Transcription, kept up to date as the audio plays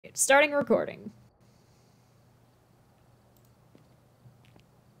Starting recording.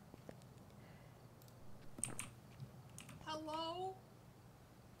 Hello?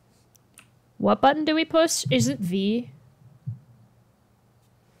 What button do we push? Is it V?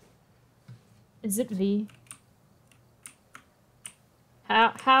 Is it V?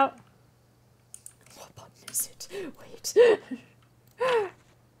 How? What button is it? Wait.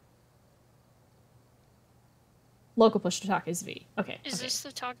 Local push to talk is V. Okay. Is okay. this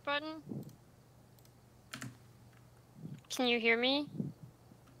the talk button? Can you hear me?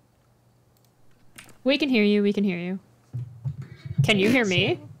 We can hear you. We can hear you. Can you hear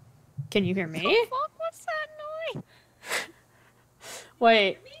me? Can you hear me? The fuck was that noise?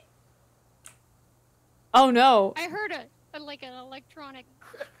 Wait. Oh no. I heard like an electronic.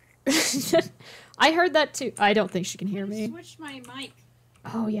 I heard that too. I don't think she can hear me. Switch my mic.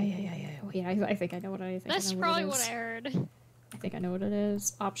 Oh yeah. Wait, I think I know what I think. That's probably what I heard. I think I know what it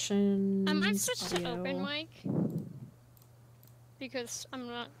is. Options. I might switch to audio. open mic because I'm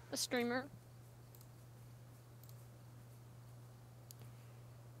not a streamer.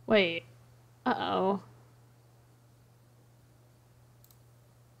 Wait. Uh-oh.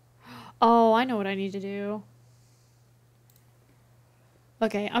 Oh, I know what I need to do.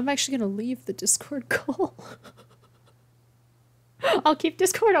 Okay, I'm actually gonna leave the Discord call. I'll keep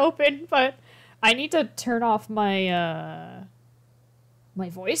Discord open, but I need to turn off my, my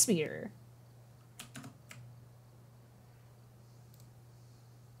voice meter.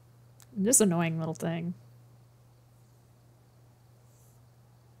 This annoying little thing.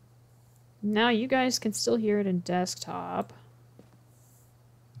 Now you guys can still hear it in desktop.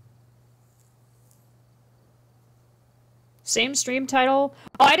 Same stream title.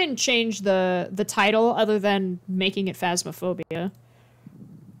 Oh, I didn't change the title other than making it Phasmophobia.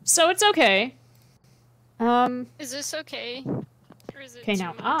 So it's okay. Is this okay? Or is it Okay, too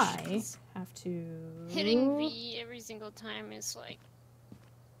now much? I have to Hitting V every single time is like.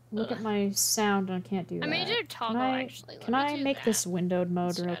 look at my sound and I can't do that. I made it toggle actually. Can I make this windowed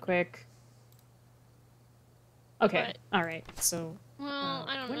mode real instead. quick? Okay, alright, so Well,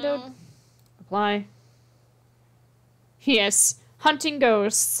 I don't windowed. know. Apply. Yes, hunting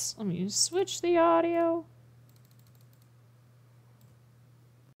ghosts. Let me switch the audio.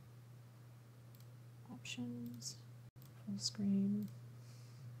 Options. Full screen.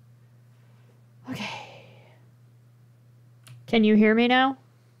 Okay. Can you hear me now?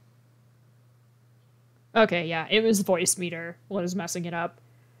 Okay, yeah, it was voice meter was messing it up.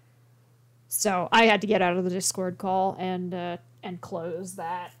 So I had to get out of the Discord call and close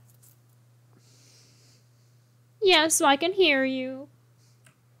that. Yes, so I can hear you.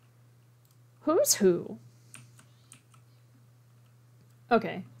 Who's who?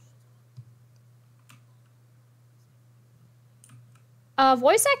 Okay.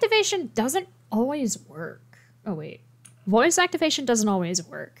 Voice activation doesn't always work. Oh, wait. Voice activation doesn't always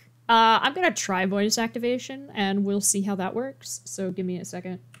work. I'm gonna try voice activation, and we'll see how that works. So give me a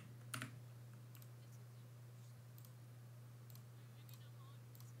second.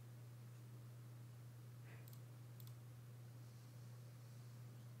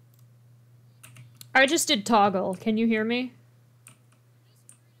 I just did toggle. Can you hear me?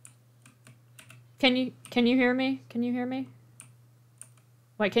 Can you hear me? Can you hear me?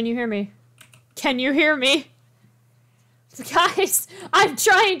 Wait, can you hear me? Can you hear me? Guys, I'm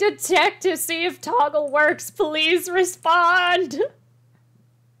trying to check to see if toggle works. Please respond.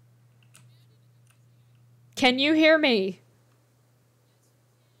 Can you hear me?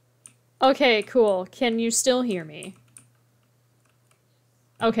 Okay, cool. Can you still hear me?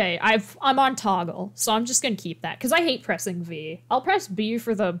 Okay, I'm on toggle, so I'm just gonna keep that because I hate pressing V. I'll press B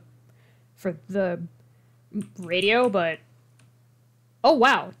for the radio, but oh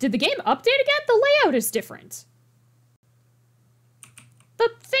wow, did the game update again? The layout is different. The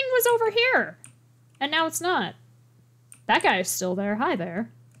thing was over here, and now it's not. That guy is still there. Hi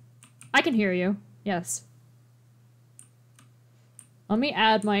there. I can hear you. Yes. Let me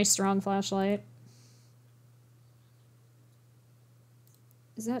add my strong flashlight.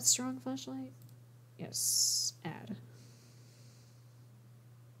 Is that strong flashlight? Yes. Add.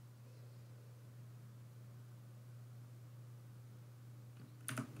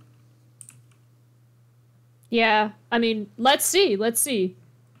 Yeah, I mean, let's see, let's see.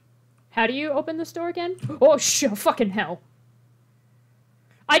 How do you open this door again? Oh, fucking hell.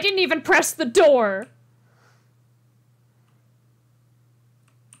 I didn't even press the door!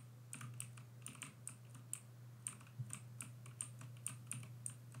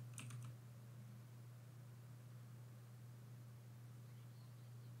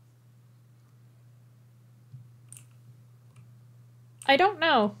 I don't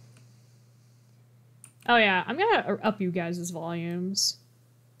know. Oh yeah, I'm gonna up you guys' volumes.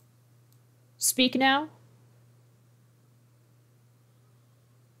 Speak now.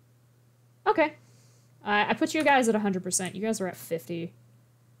 Okay. I put you guys at 100%. You guys are at 50.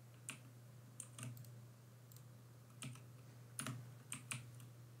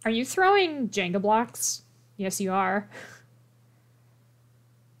 Are you throwing Jenga blocks? Yes, you are.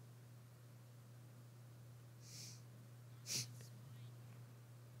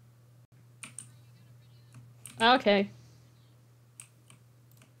 Okay.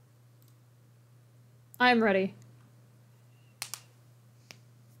 I'm ready.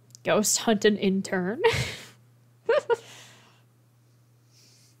 Ghost hunt an intern.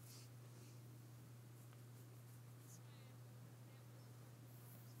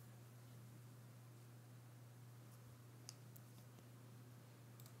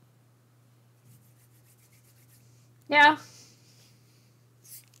 Yeah.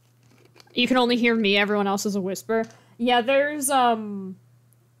 You can only hear me, everyone else is a whisper. Yeah, there's, they're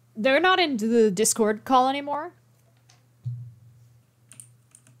not in the Discord call anymore.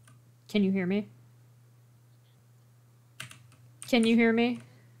 Can you hear me? Can you hear me?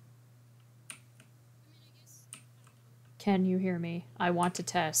 Can you hear me? I want to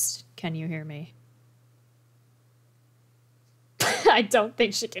test. Can you hear me? I don't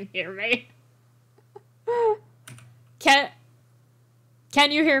think she can hear me.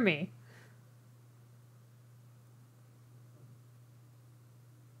 Can you hear me?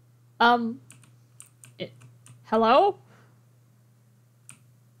 Hello?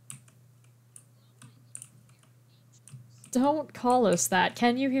 Don't call us that.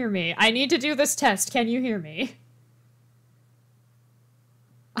 Can you hear me? I need to do this test. Can you hear me?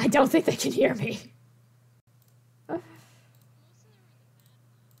 I don't think they can hear me.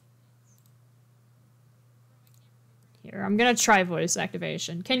 Here, I'm gonna try voice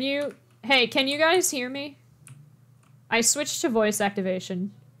activation. Can you... Hey, can you guys hear me? I switched to voice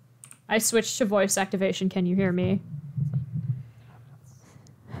activation. I switched to voice activation. Can you hear me?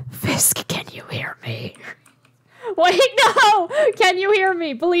 Fisk, can you hear me? Wait, no! Can you hear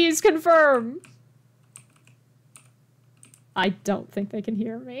me? Please confirm. I don't think they can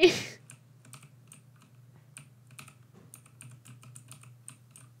hear me.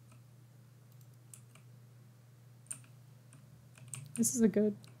 This is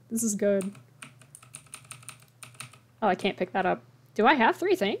good. Oh, I can't pick that up. Do I have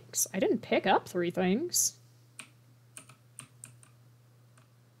 3 things? I didn't pick up 3 things.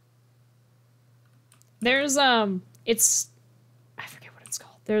 There's, it's... I forget what it's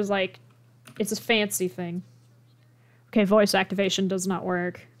called. There's, like... It's a fancy thing. Okay, voice activation does not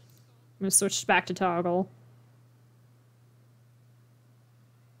work. I'm gonna switch back to toggle.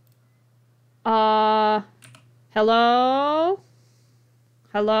 Hello?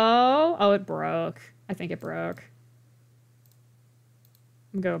 Hello? Oh, it broke. I think it broke.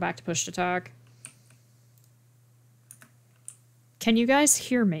 I'm gonna go back to push to talk. Can you guys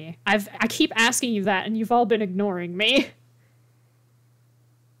hear me? I keep asking you that and you've all been ignoring me.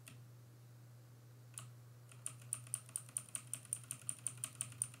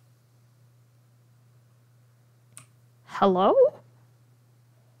 Hello?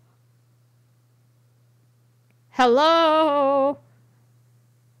 Hello?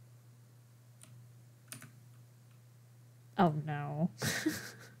 Oh no.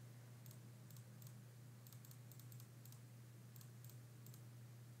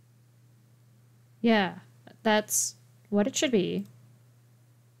 Yeah, that's what it should be.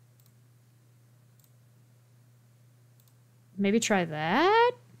 Maybe try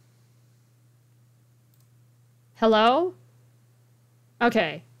that? Hello?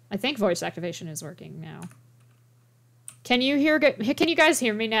 Okay, I think voice activation is working now. Can you guys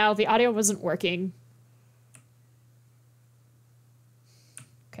hear me now? The audio wasn't working.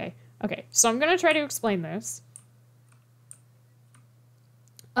 Okay, so I'm gonna try to explain this.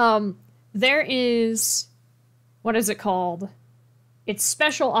 There is, what is it called? It's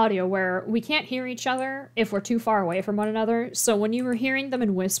special audio where we can't hear each other if we're too far away from one another. So when you were hearing them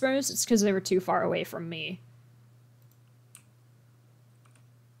in whispers, it's because they were too far away from me.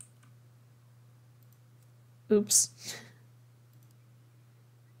 Oops.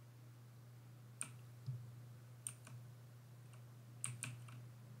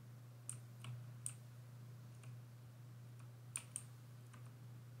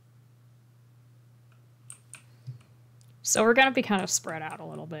 So we're gonna be kind of spread out a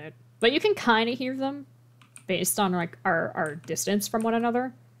little bit. But you can kind of hear them based on like our distance from one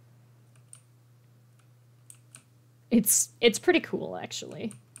another. It's pretty cool,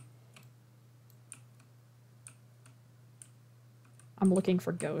 actually. I'm looking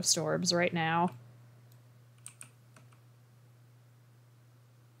for ghost orbs right now.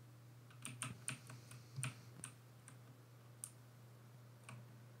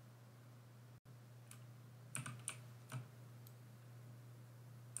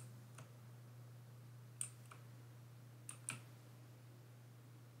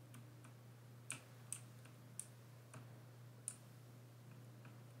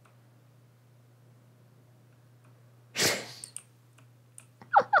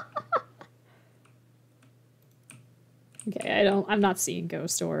 Okay, I'm not seeing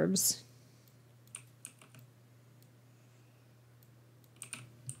ghost orbs. I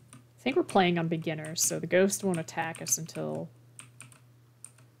think we're playing on beginners, so the ghost won't attack us until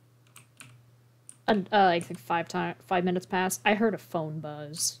I think 5 minutes past. I heard a phone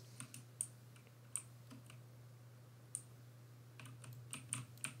buzz.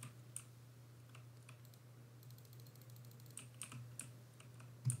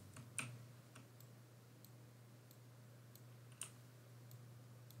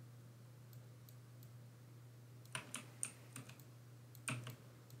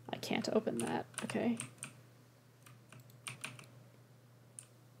 I can't open that. Okay.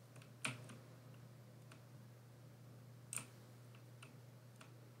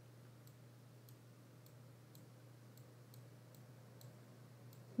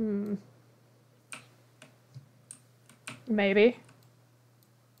 Maybe.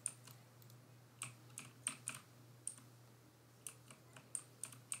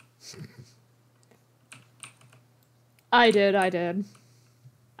 I did.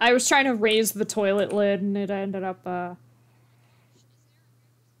 I was trying to raise the toilet lid and it ended up,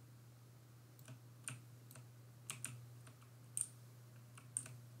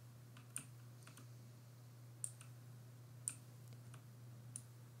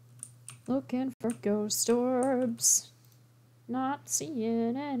 looking for ghost orbs. Not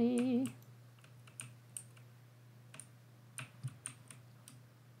seeing any.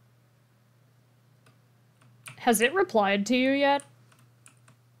 Has it replied to you yet?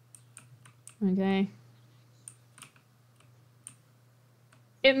 Okay.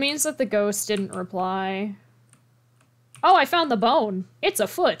 It means that the ghost didn't reply. Oh, I found the bone. It's a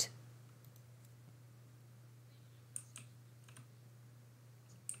foot.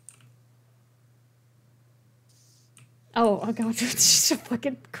 Oh god, Jesus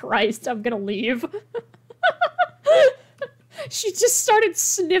fucking Christ, I'm gonna leave. She just started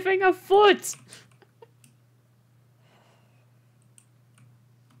sniffing a foot.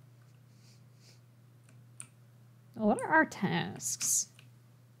 Oh, what are our tasks?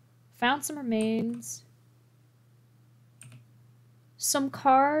 Found some remains. Some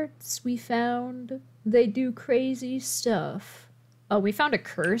cards we found. They do crazy stuff. Oh, we found a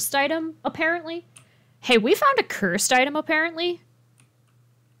cursed item, apparently. Hey, we found a cursed item, apparently.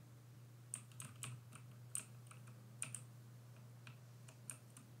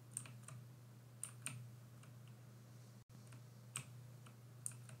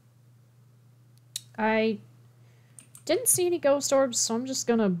 I didn't see any ghost orbs, so I'm just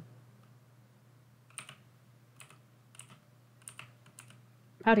gonna...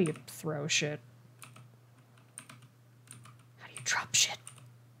 How do you throw shit? How do you drop shit?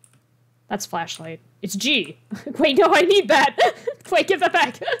 That's flashlight. It's G. Wait, no, I need that. Wait, give that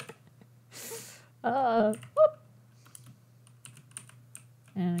back. Whoop.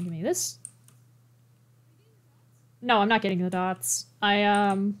 And give me this. No, I'm not getting the dots.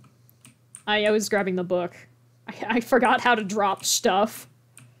 I was grabbing the book. I forgot how to drop stuff.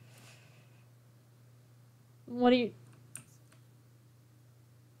 What do you...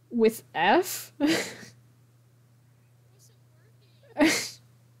 With F?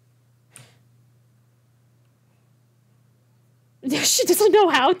 She doesn't know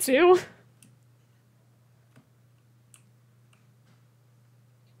how to.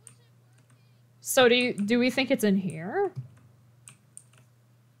 So do we think it's in here?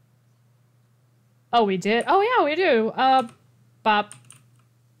 Oh, we did? Oh yeah, we do. Bop.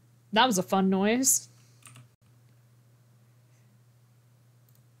 That was a fun noise.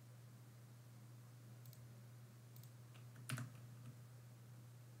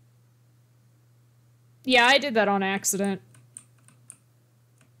 Yeah, I did that on accident.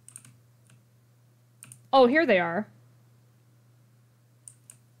 Oh, here they are.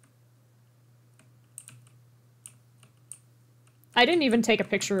 I didn't even take a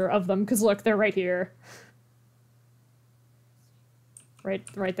picture of them, because look, they're right here. Right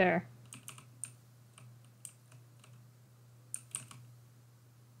there.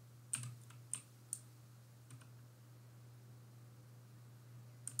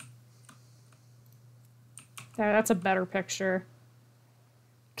 There, that's a better picture.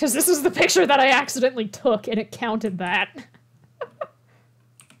 Because this is the picture that I accidentally took, and it counted that.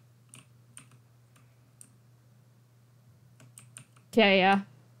 Okay, yeah.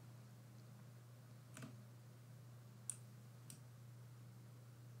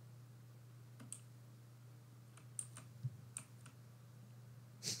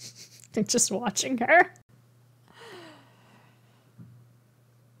 Just watching her.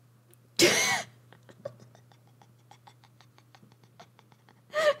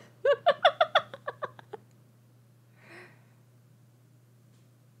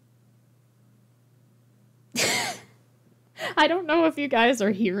 I don't know if you guys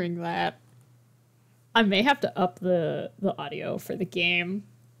are hearing that. I may have to up the audio for the game.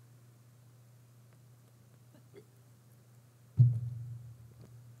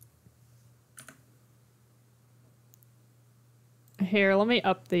 Here, let me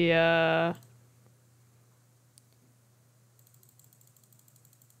up the, I'll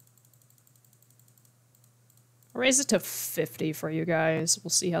raise it to 50 for you guys. We'll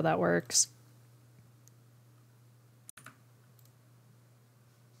see how that works.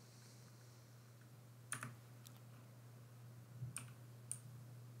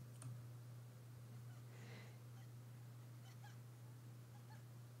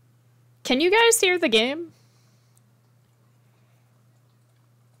 Can you guys hear the game?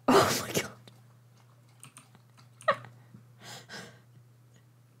 Oh my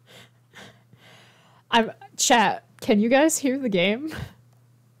god. Chat, can you guys hear the game?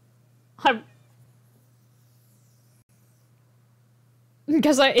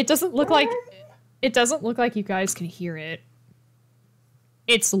 Because it doesn't look like you guys can hear it.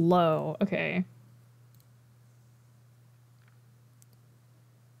 It's low. Okay.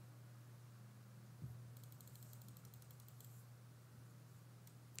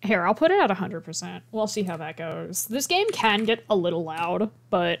 Here, I'll put it at 100%. We'll see how that goes. This game can get a little loud,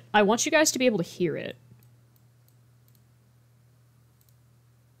 but I want you guys to be able to hear it.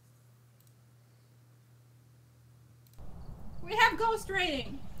 We have ghost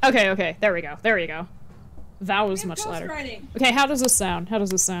rating. Okay, okay. There we go. There we go. That was much louder. Rating. Okay, how does this sound? How does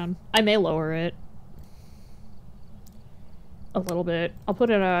this sound? I may lower it. A little bit. I'll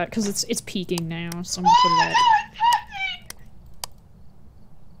put it at... because it's peaking now, so I'm gonna put it at...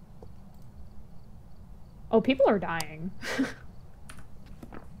 Oh, people are dying.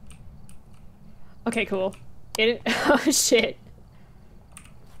 Okay, cool. Oh, shit.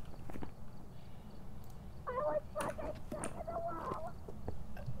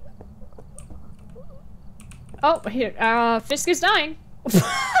 Oh, here, Fisk is dying.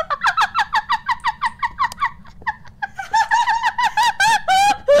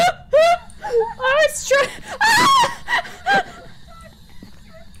 I was trying.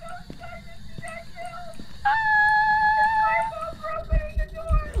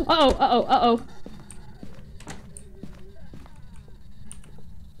 Uh-oh, uh-oh, uh-oh.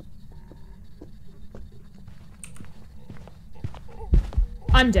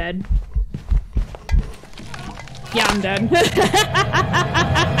 I'm dead. Yeah, I'm dead.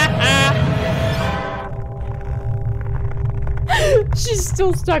 She's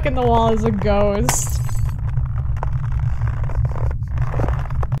still stuck in the wall as a ghost.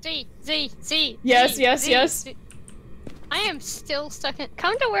 Z. Yes, yes, yes. I am still stuck in-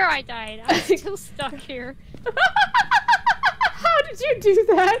 come to where I died. I'm still stuck here. How did you do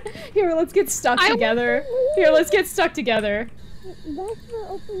that? Here, let's get stuck together. Here, let's get stuck together. Vesper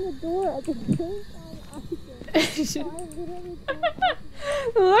opened the door at the same time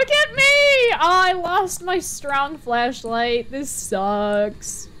Look at me! Oh, I lost my strong flashlight. This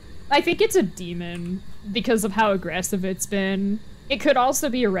sucks. I think it's a demon because of how aggressive it's been. It could also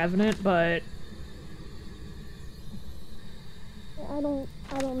be a revenant, but... I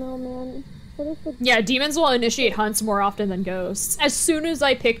don't know, man. Yeah, demons will initiate hunts more often than ghosts. As soon as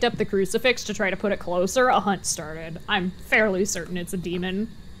I picked up the crucifix to try to put it closer, a hunt started. I'm fairly certain it's a demon.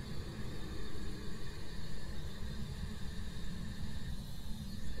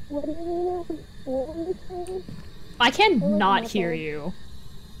 What do you mean? What were you saying? I cannot hear you.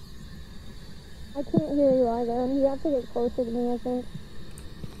 I can't hear you either. You have to get closer to me, I think.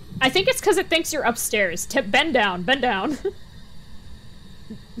 I think it's because it thinks you're upstairs. Bend down, bend down.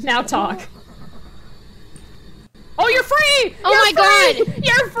 Now talk. Oh, you're free! Oh my god!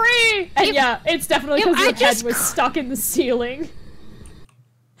 You're free! And yeah, it's definitely because your head was stuck in the ceiling.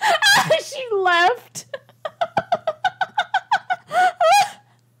 She left.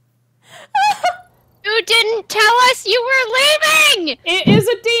 You didn't tell us you were leaving! It is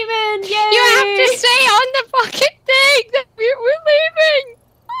a demon! Yay! You have to say on the fucking thing that we were leaving!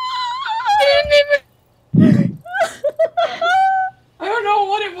 I didn't even... I don't know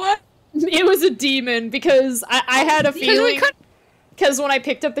what it It was a demon because I had a feeling. Because when I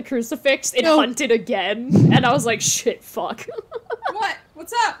picked up the crucifix, it hunted again, and I was like, "Shit, fuck." What?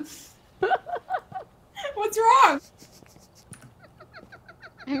 What's up? What's wrong?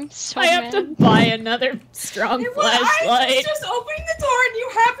 I'm so I have to buy another strong flashlight. I was just opening the door, and you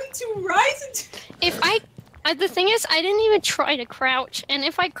happened to rise into. If the thing is, I didn't even try to crouch, and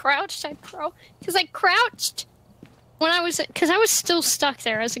if I crouched, I'd because I crouched when I was still stuck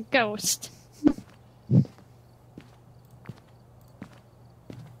there as a ghost.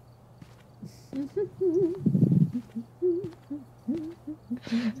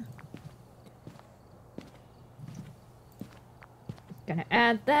 Gonna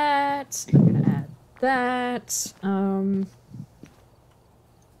add that. I'm gonna add that.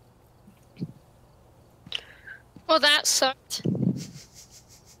 Well, that sucked.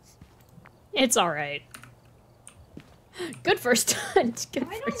 It's alright. Good first hunt. I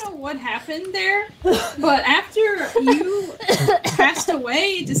don't know what happened there, but after you passed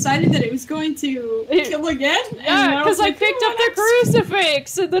away, it decided that it was going to kill again. Yeah, because I picked up the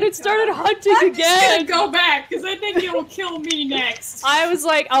crucifix, and then it started hunting I'm again. just gonna go back, because I think it will kill me next. I was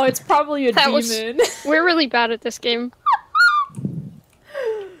like, oh, it's probably a demon. We're really bad at this game.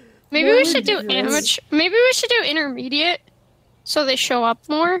 Maybe we should do amateur. Maybe we should do intermediate, so they show up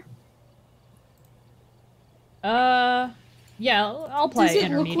more. Yeah, I'll play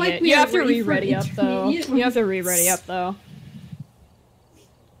intermediate. Like you have to re-ready up, though. You have to re-ready up, though.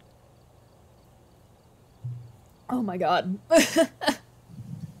 Oh my god.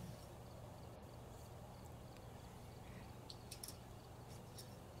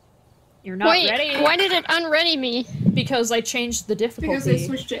 You're not ready. Why did it unready me? Because I changed the difficulty. Because I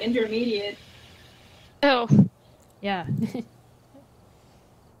switched to intermediate. Oh. Yeah.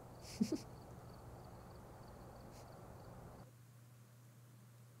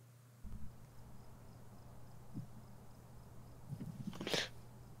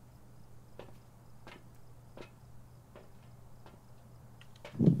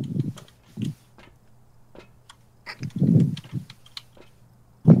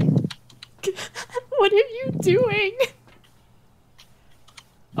 What are you doing?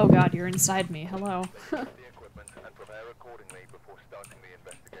 Oh god, you're inside me. Hello.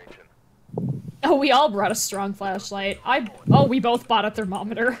 Oh, we all brought a strong flashlight. Oh, we both bought a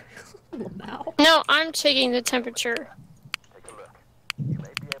thermometer. Well, now. No, I'm taking the temperature.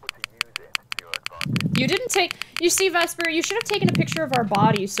 You didn't take. You see, Vesper, you should have taken a picture of our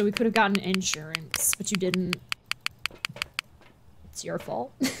bodies so we could have gotten insurance, but you didn't. It's your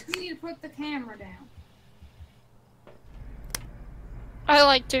fault. You need to put the camera down. I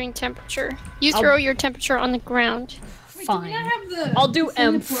like doing temperature. You throw your temperature on the ground. Wait, Fine. Do we not have the, I'll do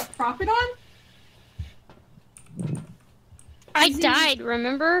prop it on? I died,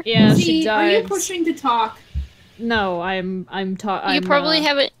 remember? Yeah, she died. Are you pushing to talk? No, I'm You probably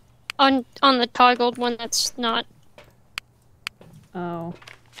have it on the toggled one that's not. Oh.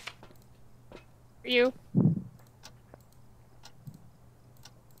 You.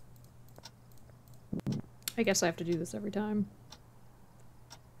 I guess I have to do this every time.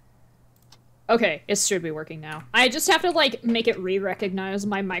 Okay, it should be working now. I just have to, like, make it re-recognize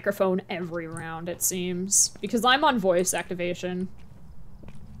my microphone every round, it seems. Because I'm on voice activation.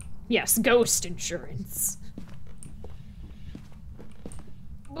 Yes, ghost insurance.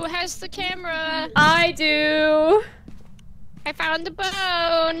 Who has the camera? I do! I found the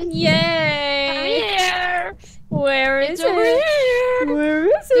bone! Yay! I'm here! Where is It's it? over here! Where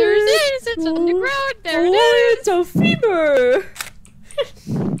is it? There it is! It's on the ground! There it Oh, is! it's a femur!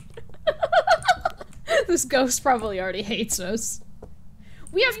 This ghost probably already hates us.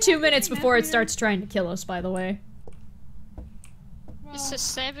 We have 2 minutes before it starts trying to kill us, by the way. It's a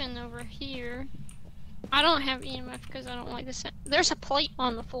 7 over here. I don't have EMF because I don't like the sound. There's a plate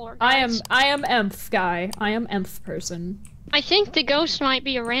on the floor, guys. I am EMF guy. I am EMF person. I think the ghost might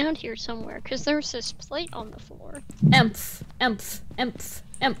be around here somewhere because there's this plate on the floor. EMF, EMF, EMF,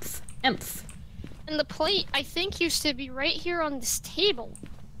 EMF, EMF. And the plate, I think, used to be right here on this table.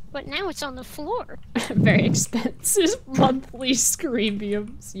 But now it's on the floor. Very expensive monthly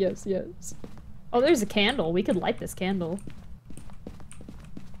screamiums. Yes, yes. Oh, there's a candle. We could light this candle.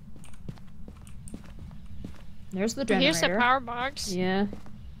 There's the generator. Here's the power box. Yeah.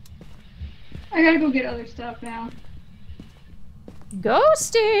 I gotta go get other stuff now.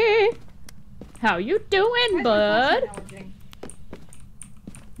 Ghosty! How you doing, bud?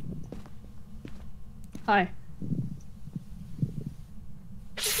 Hi.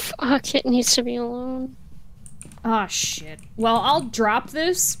 Fuck, it needs to be alone. Ah, shit. Well, I'll drop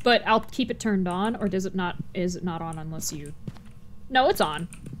this, but I'll keep it turned on, or does it not? Is it not on unless you... No, it's on.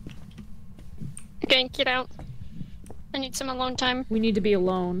 Okay, get out. I need some alone time. We need to be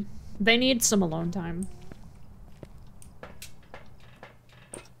alone. They need some alone time.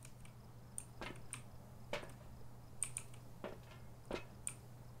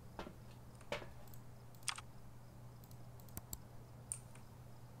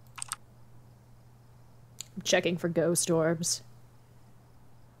 I'm checking for ghost orbs.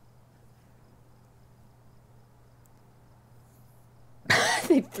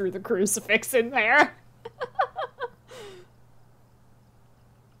 They threw the crucifix in there.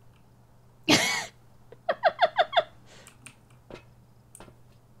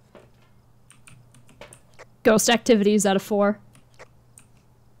 Ghost activities out of 4.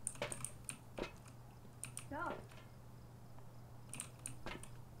 No.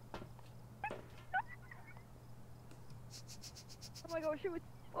 Oh my gosh, it was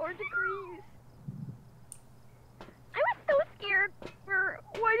 4 degrees. I was so scared.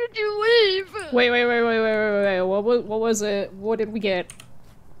 Why did you leave? Wait. What was it? What did we get?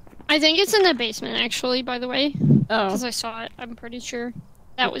 I think it's in the basement, actually, by the way. Oh. Because I saw it, I'm pretty sure.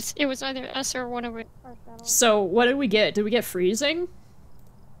 It was either us or one of it. So, what did we get? Did we get freezing?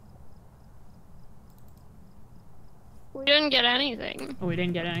 We didn't get anything. Oh, we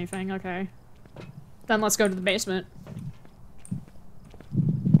didn't get anything, okay. Then let's go to the basement.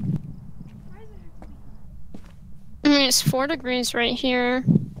 I mean, it's 4 degrees right here.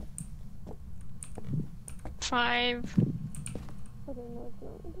 5. Okay, no, it's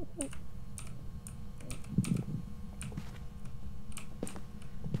not.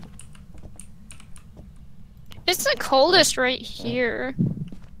 It's the coldest right here.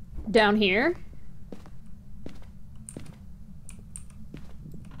 Down here?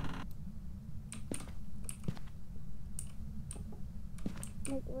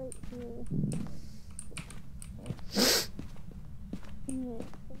 Like right here.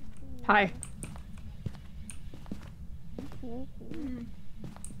 Hi. I'm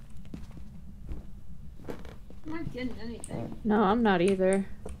not getting anything. No, I'm not either.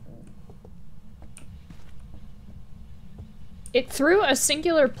 It threw a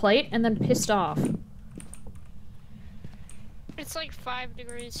singular plate and then pissed off. It's like 5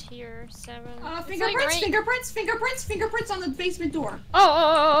 degrees here, 7. It's Fingerprints, like right... fingerprints on the basement door.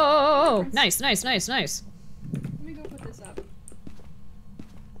 Oh! Nice. Let me go put this up.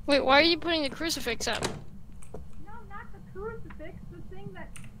 Wait, why are you putting the crucifix up? No, not the crucifix, the thing that...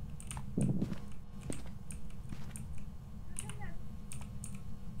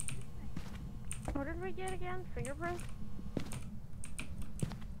 What did we get again? Fingerprints?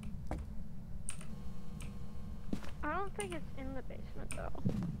 I don't think it's in the basement though.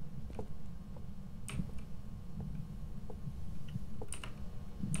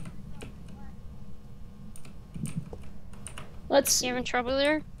 Let's... You having trouble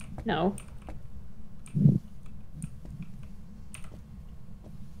there? No.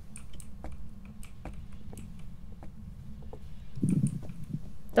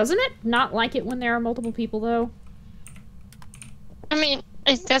 Doesn't it not like it when there are multiple people, though? I mean,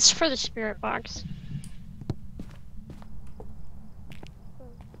 that's for the spirit box.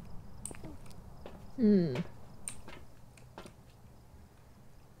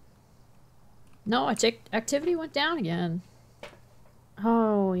 No, activity went down again.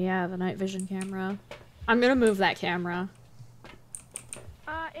 Oh, yeah, the night vision camera. I'm gonna move that camera.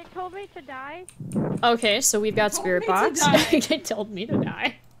 It told me to die. Okay, so we've got spirit box. It told me to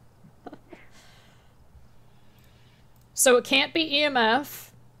die. So it can't be EMF.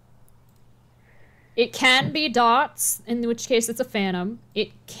 It can be dots, in which case it's a phantom.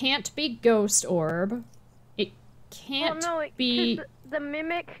 It can't be ghost orb. It can't be... 'cause the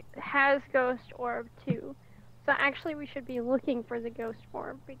mimic has ghost orb too. So actually we should be looking for the ghost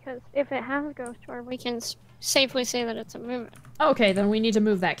orb, because if it has ghost orb, We can safely say that it's a movement. Okay, then we need to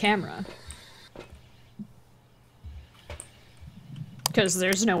move that camera. Because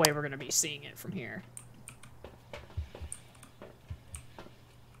there's no way we're gonna be seeing it from here.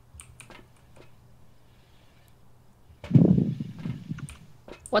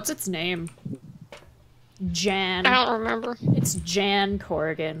 What's its name? Jan. I don't remember. It's Jan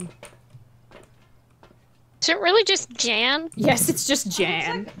Corrigan. Is it really just Jan? Yes, it's just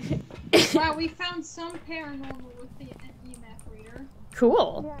Jan. Wow, we found some paranormal with the EMF reader.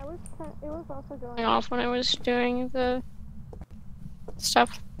 Cool. yeah, it was also going Going off when I was doing the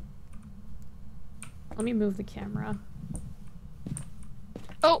stuff. Let me move the camera.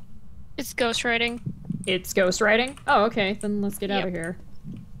 Oh, it's ghostwriting. It's ghostwriting? Oh, okay. Then let's get out of Yep. here.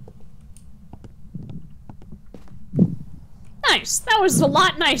 Nice! That was a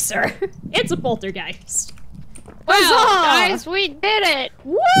lot nicer. It's a poltergeist. Wow, Huzzah! guys, we did it!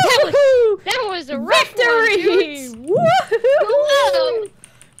 Woo! That was a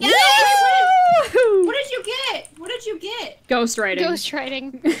Ghostwriting.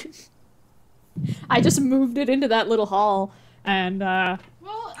 Ghostwriting. I just moved it into that little hall, and Well,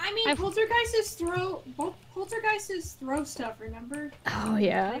 I mean, poltergeists throw stuff. Remember? Oh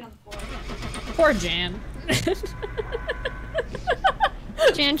yeah. Right on the floor. Poor Jan.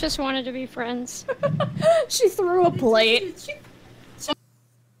 Jan just wanted to be friends. She threw a plate.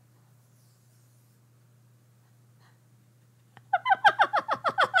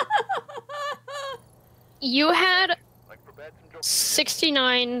 You had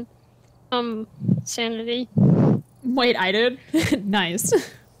 69 sanity. Wait, I did? Nice.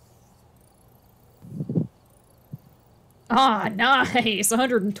 Ah, nice.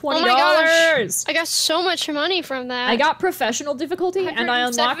 $120. Oh my gosh. I got so much money from that. I got professional difficulty and I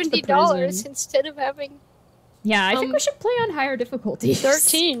unlocked the $170 prison. instead of having Yeah, I think we should play on higher difficulties.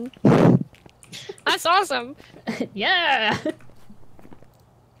 13. That's awesome. Yeah.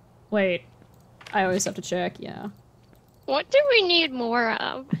 Wait. I always have to check, yeah. What do we need more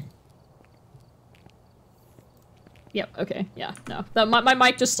of? Yep, okay, yeah, no. My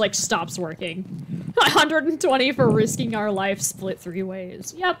mic just, like, stops working. 120 for risking our life split 3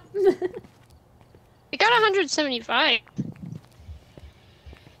 ways. Yep. We got 175.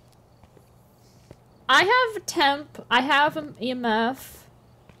 I have temp, I have EMF.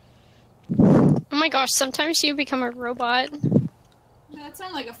 Oh my gosh, sometimes you become a robot. That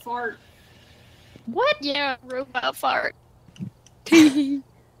sounds like a fart. What? Yeah, robot fart.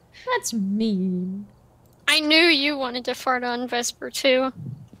 That's mean. I knew you wanted to fart on Vesper too.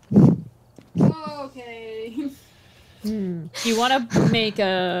 Okay. Do you want to make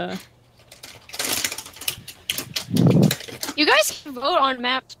a... You guys can vote on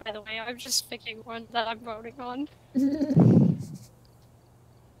maps, by the way. I'm just picking one that I'm voting on.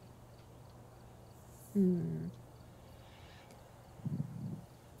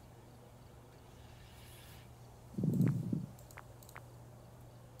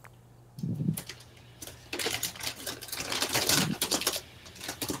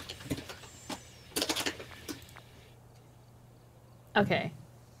 Okay.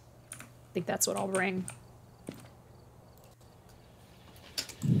 I think that's what I'll bring.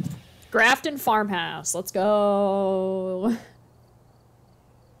 Grafton Farmhouse. Let's go.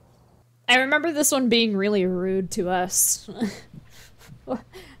 I remember this one being really rude to us.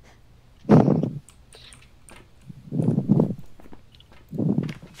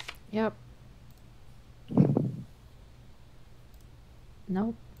 Yep.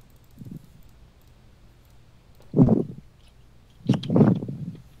 Nope.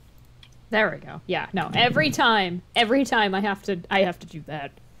 There we go. Yeah, no. Every time I have to do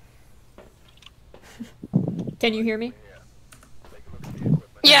that. Can you hear me?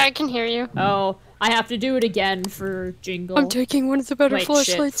 Yeah, I can hear you. Oh, I have to do it again for Jingle. I'm taking one of the better Wait,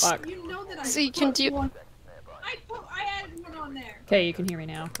 flashlights. shit, fuck. You know that I So you can do- one. I added one on there. Okay, you can hear me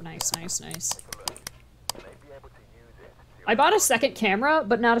now. Nice, nice, nice. I bought a second camera,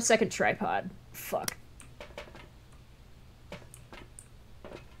 but not a second tripod. Fuck.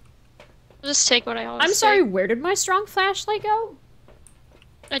 Just take what I always I'm say. sorry, where did my strong flashlight go?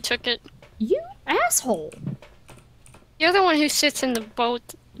 I took it. You asshole. You're the one who sits in the boat.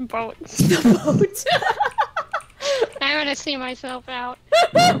 The boat. I want to see myself out.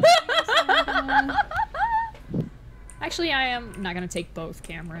 Actually, I am not gonna take both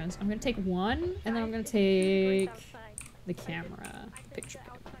cameras. I'm gonna take one, and then I'm gonna take the camera. Picture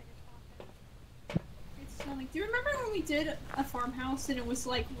camera. Do you remember when we did a farmhouse and it was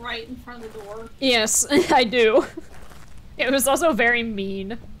like right in front of the door? Yes, I do. It was also very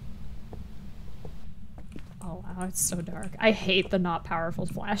mean. Oh wow, it's so dark. I hate the not powerful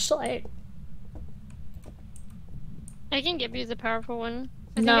flashlight. I can give you the powerful one.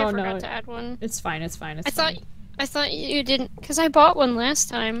 I think No, I forgot no. to add one. It's fine, it's fine, it's I thought you didn't, because I bought one last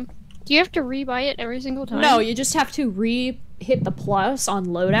time. Do you have to re-buy it every single time? No, you just have to hit the plus on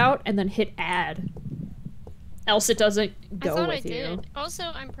loadout and then hit add. Else it doesn't go I thought with I you. did. Also,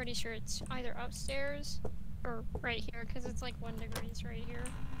 I'm pretty sure it's either upstairs or right here, because it's like 1 degrees right here.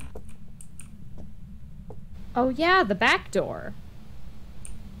 Oh yeah, the back door.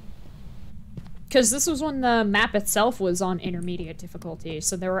 Because this was when the map itself was on intermediate difficulty,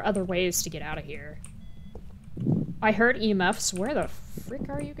 so there were other ways to get out of here. I heard EMFs. Where the frick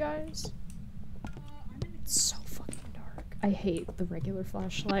are you guys? It's so fucking dark. I hate the regular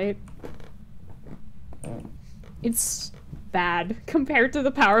flashlight. It's bad compared to the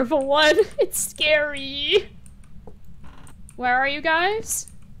powerful one. It's scary. Where are you guys?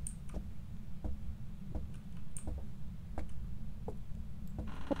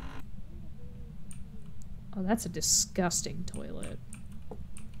 Oh, that's a disgusting toilet.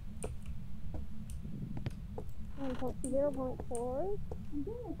 Oh, 0.4. I'm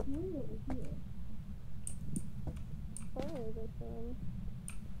getting a 3 over here. Probably the same.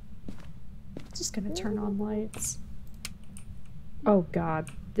 Just gonna turn on lights. Oh god.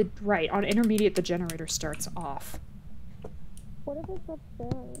 Right, on intermediate the generator starts off. What if it's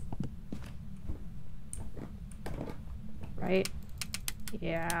upstairs? Right?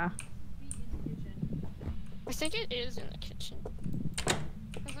 Yeah. I think it is in the kitchen.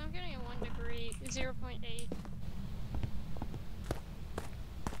 Because I'm getting a 1 degree, 0.8.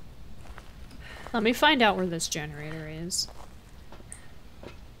 Let me find out where this generator is.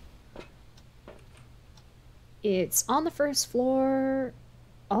 It's on the first floor,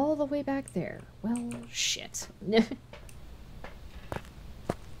 all the way back there. Well, shit.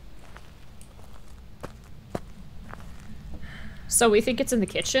 So we think it's in the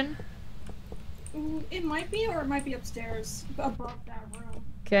kitchen? It might be, or it might be upstairs, above that room.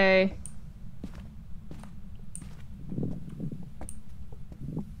 Okay.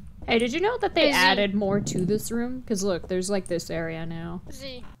 Hey, did you know that they added more to this room? Because look, there's like this area now.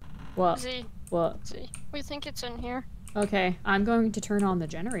 Z. What? Z. What? Z. We think it's in here. Okay, I'm going to turn on the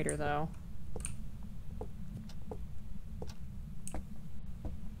generator though.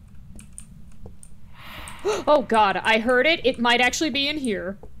 Oh god, I heard it. It might actually be in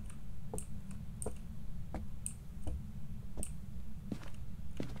here.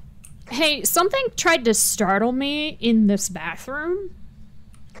 Hey, something tried to startle me in this bathroom.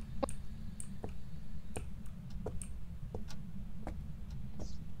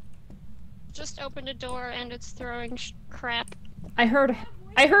 Just opened a door and it's throwing crap. I heard,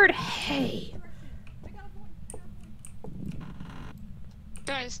 hey.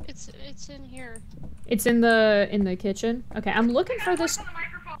 Guys, it's in here. It's in the kitchen? Okay, I'm looking for this.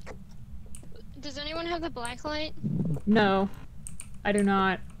 Does anyone have the black light? No, I do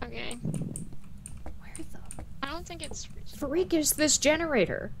not. Okay. Where the I don't think it's... freak is this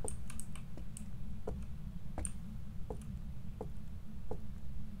generator?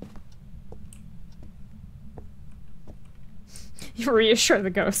 You reassure the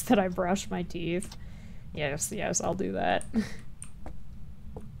ghost that I brush my teeth. Yes, yes, I'll do that.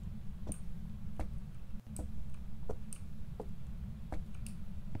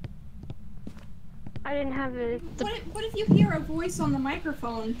 I didn't have it. What if you hear a voice on the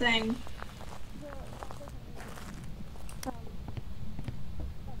microphone thing?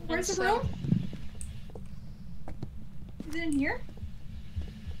 Where's the room? Is it in here?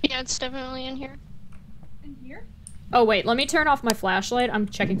 Yeah, it's definitely in here. In here? Oh wait, let me turn off my flashlight. I'm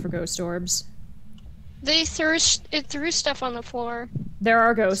checking for ghost orbs. They threw it threw stuff on the floor. There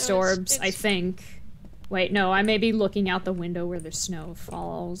are ghost So orbs, I it's- think. Wait, no, I may be looking out the window where the snow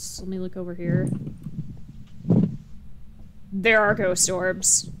falls. Let me look over here. There are ghost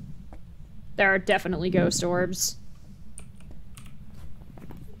orbs. There are definitely ghost orbs.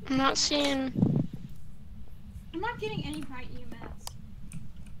 I'm not seeing... I'm not getting any high EMFs.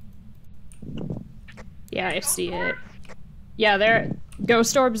 Yeah, I see it. Yeah, there.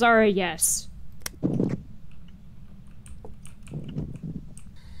 Ghost orbs are a yes.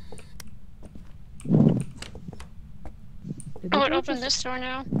 Did the Oh, it door opened just- this door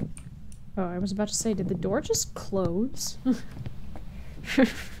now. Oh, I was about to say, did the door just close?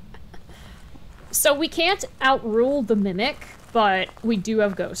 So we can't outrule the mimic, but we do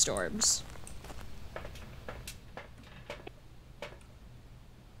have ghost orbs.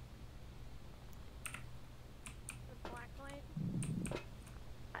 The black light.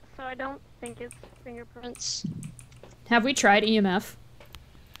 So I don't think it's fingerprints. Have we tried EMF?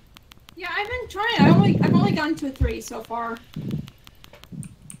 Yeah, I've been trying. I've only gotten to a 3 so far.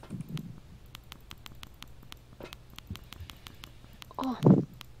 Oh.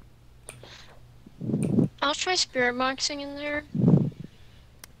 I'll try spirit boxing in there.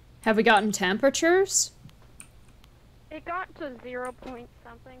 Have we gotten temperatures? It got to 0 point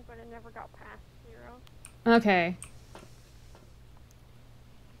something, but it never got past 0. Okay.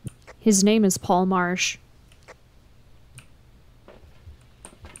 His name is Paul Marsh.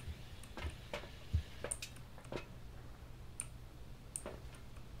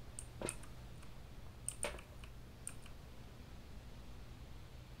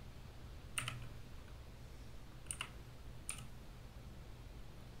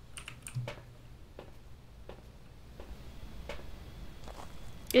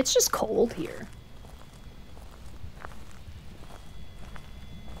 It's just cold here.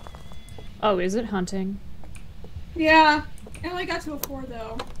 Oh, is it hunting? Yeah, I only got to a 4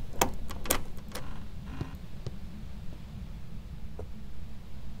 though.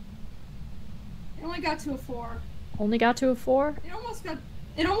 I only got to a 4. Only got to a 4? It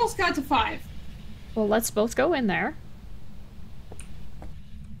almost got to 5. Well, let's both go in there.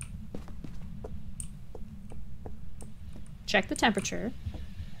 Check the temperature.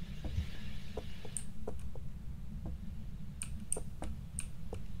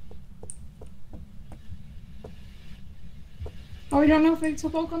 Oh, we don't know if it's a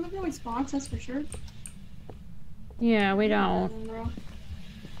poke on the voice box, that's for sure. Yeah, we don't.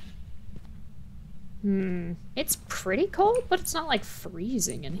 It's pretty cold, but it's not like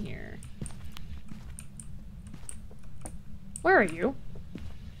freezing in here. Where are you?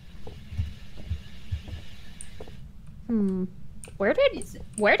 Where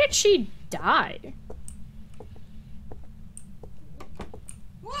did she die?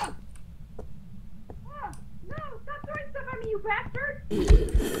 Whoa! No, stop throwing stuff at me, you bastard!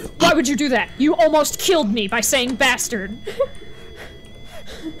 Why would you do that? You almost killed me by saying bastard. Because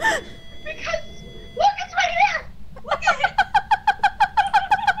look, it's right here. Look at it.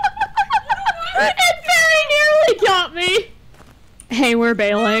 It very nearly got me. Hey, we're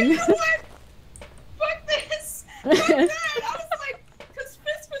bailing. What? Fuck this! Fuck that! I was like, because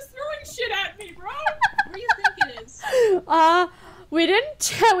Fisk was throwing shit at me, bro. What do you think it is? We didn't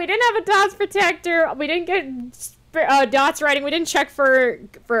have a dots protector. We didn't get dots writing. We didn't check for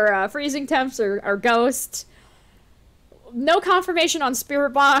freezing temps or ghost. No confirmation on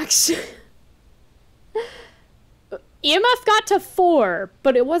spirit box. EMF got to 4,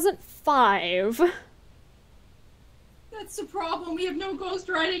 but it wasn't 5. That's the problem. We have no ghost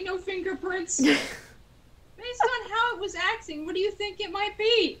writing, no fingerprints. Based on how it was acting, what do you think it might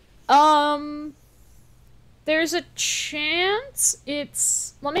be? There's a chance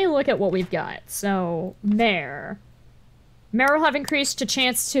it's... Let me look at what we've got. So, Mare. Mare will have increased to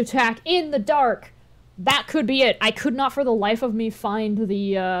chance to attack in the dark. That could be it. I could not for the life of me find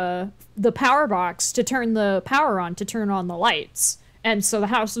the power box to turn the power on, to turn on the lights. And so the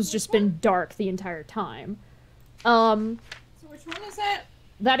house has just been dark the entire time. So which one is that?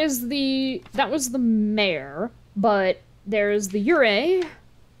 That was the Mare, but there's the Ure.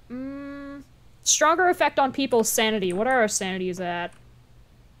 Stronger effect on people's sanity. What are our sanities at?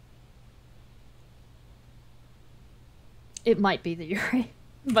 It might be the Ure,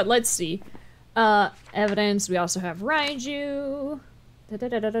 but let's see. Evidence, we also have Raiju.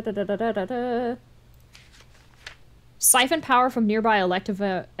 Siphon power from nearby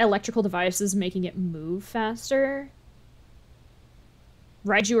electrical devices, making it move faster.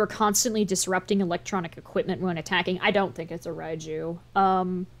 Raiju are constantly disrupting electronic equipment when attacking. I don't think it's a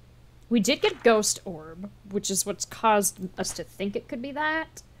Raiju. We did get Ghost Orb, which is what's caused us to think it could be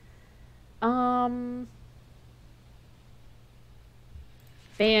that.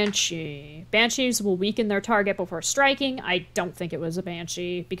 Banshee. Banshees will weaken their target before striking. I don't think it was a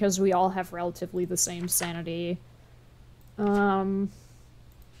Banshee, because we all have relatively the same sanity.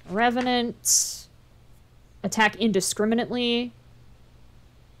 Revenant. Attack indiscriminately.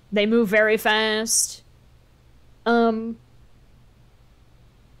 They move very fast.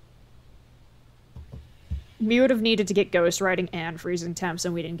 We would have needed to get Ghost Riding and Freezing Temps,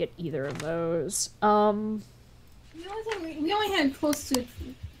 and we didn't get either of those. The only thing we only had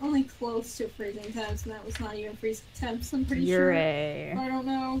only close to freezing temps, and that was not even freezing temps, I'm pretty sure. I don't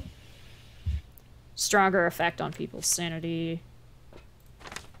know. Stronger effect on people's sanity.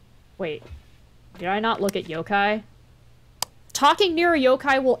 Wait, did I not look at yokai? Talking near a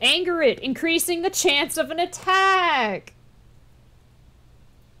yokai will anger it, increasing the chance of an attack!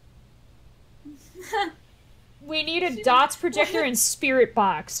 We needed Dots Projector and Spirit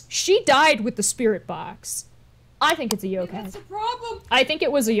Box. She died with the Spirit Box. I think it's a yokai. That's the problem. I think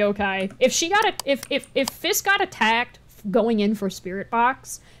it was a yokai. If she got if Fisk got attacked going in for Spirit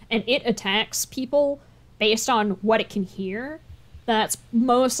Box, and it attacks people based on what it can hear, that's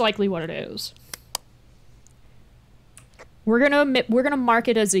most likely what it is. We're gonna mark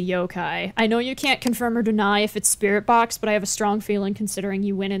it as a yokai. I know you can't confirm or deny if it's Spirit Box, but I have a strong feeling, considering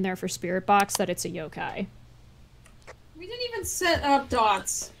you went in there for Spirit Box, that it's a yokai. We didn't even set up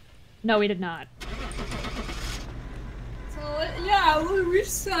dots. No, we did not. So, yeah, we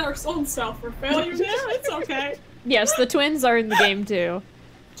just set our own self for failure there. It's okay. Yes, the twins are in the game too.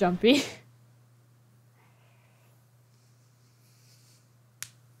 Jumpy.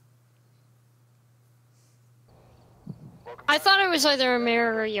 I thought it was either a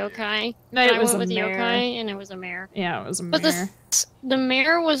mare or a yokai. No, it I was went a with the mare. yokai, and it was a mare. Yeah, it was a But mare. the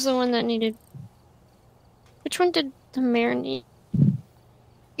mare was the one that needed... Which one did the mare need?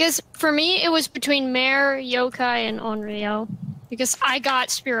 Because for me, it was between mare, yokai, and Onryo. Because I got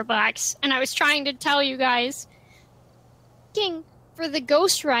Spirit Box, and I was trying to tell you guys, looking for the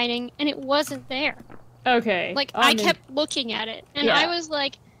ghost riding, and it wasn't there. Okay. Like, I kept looking at it, and Yeah. I was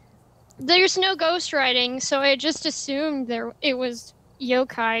like, there's no ghost writing, so I just assumed it was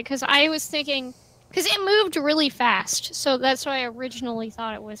yokai, because I was thinking, because it moved really fast, so that's why I originally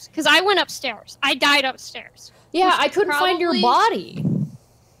thought it was, because I went upstairs. I died upstairs. Yeah, I couldn't find your body.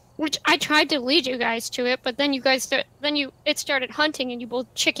 Which I tried to lead you guys to it, but then it started hunting and you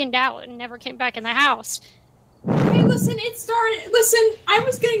both chickened out and never came back in the house. Hey, listen, I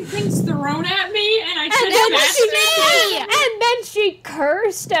was getting things thrown at me and I and then she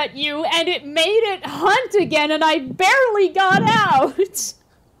cursed at you and it made it hunt again and I barely got out.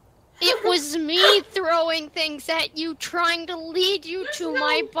 It was me throwing things at you, trying to lead you to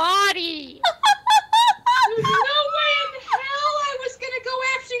my body. There's no way in hell I was gonna go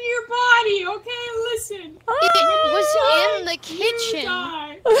after your body, okay? Listen. It was in the kitchen.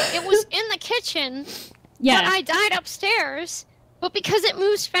 It was in the kitchen. Yeah. But I died upstairs. But because it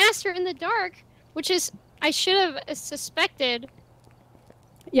moves faster in the dark, which is, I should have suspected.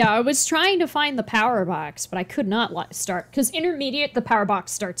 Yeah, I was trying to find the power box, but I could not start. Because intermediate, the power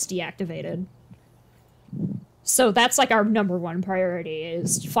box starts deactivated. So that's like our #1 priority,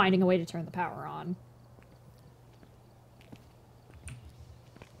 is finding a way to turn the power on.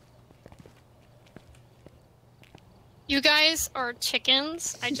 You guys are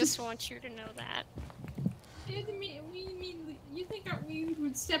chickens. I just want you to know that. You think that we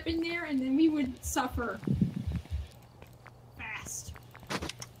would step in there and then we would suffer fast?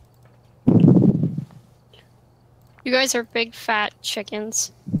 You guys are big fat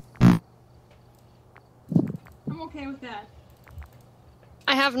chickens. I'm okay with that.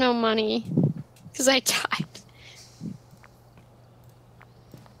 I have no money because I died.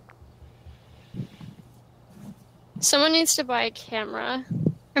 Someone needs to buy a camera.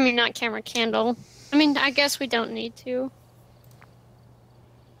 I mean, not camera, candle. I mean, I guess we don't need to.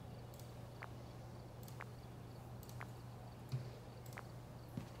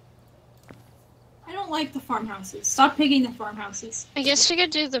 I don't like the farmhouses. Stop picking the farmhouses. I guess we could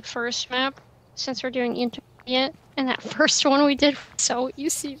do the first map, since we're doing intermediate. And that first one we did was so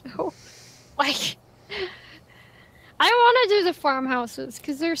easy, though. Like, I want to do the farmhouses,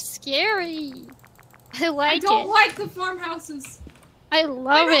 because they're scary. I don't like the farmhouses. I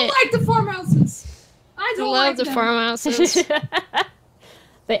love it. I don't like the farmhouses. I don't love like the them. farmhouses.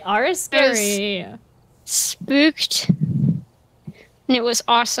 They are scary. Spooked. And it was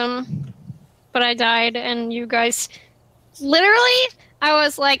awesome. But I died, and you guys... Literally, I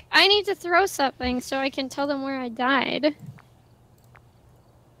was like, I need to throw something so I can tell them where I died.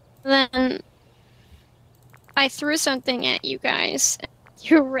 Then... I threw something at you guys.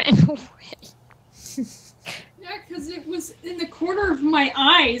 You ran away. Yeah, because it was in the corner of my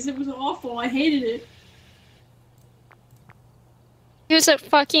eyes. It was awful. I hated it. He was a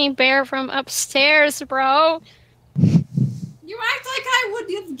fucking bear from upstairs, bro. You act like I would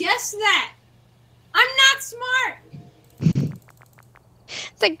have guessed that. I'm not smart.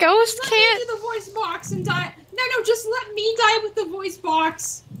 The ghost just can't... Let me do the voice box and die. No, just let me die with the voice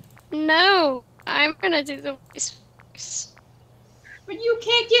box. No, I'm gonna do the voice box. But you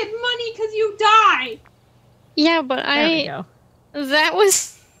can't get money because you die. Yeah, but there we go. That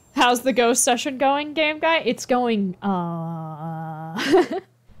was... How's the ghost session going, game guy? It's going, 1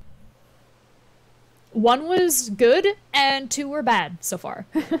 was good, and 2 were bad so far.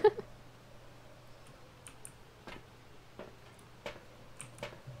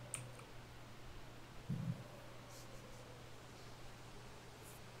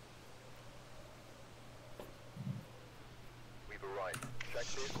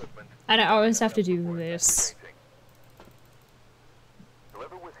 And I always have to do this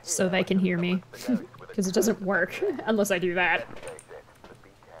so they can hear me, because it doesn't work unless I do that.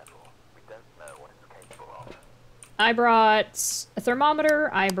 I brought a thermometer,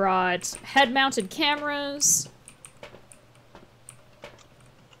 I brought head-mounted cameras.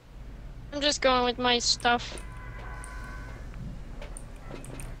 I'm just going with my stuff.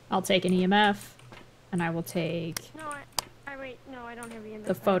 I'll take an EMF, and I will take... No, I don't have EMF.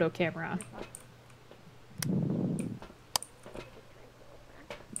 The photo camera.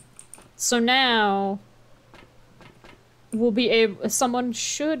 So now we'll be able, someone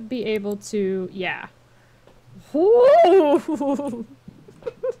should be able to, yeah. Ooh.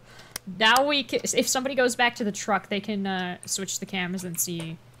 Now we can, if somebody goes back to the truck, they can switch the cameras and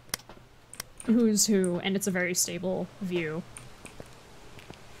see who's who, and it's a very stable view.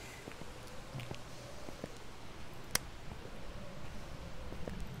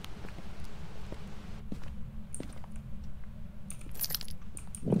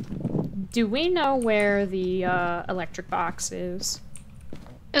 Do we know where the electric box is?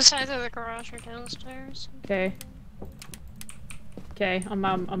 It's either the garage or downstairs. Okay. Okay, I'm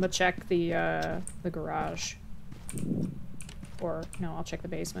gonna check the garage. Or, no, I'll check the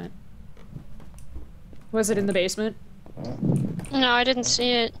basement. Was it in the basement? No, I didn't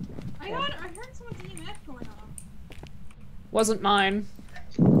see it. I heard someone's EMF going on. Wasn't mine.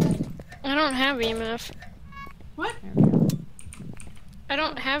 I don't have EMF. What? I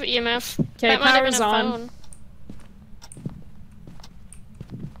don't have EMF. Okay, That might have been power's a on. phone.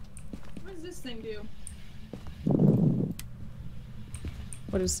 What does this thing do?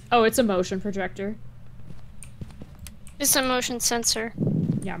 What is... Oh, it's a motion projector. It's a motion sensor.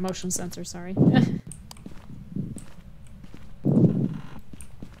 Yeah, motion sensor, sorry.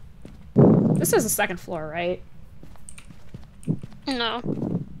 This is the second floor, right? No.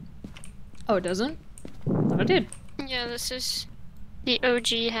 Oh, it doesn't? Thought it did. Yeah, this is the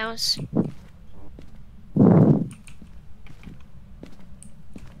OG house.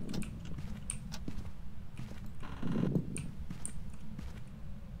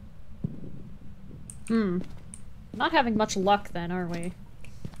 Not having much luck then, are we?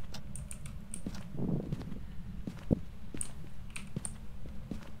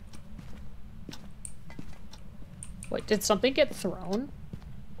 Wait, did something get thrown?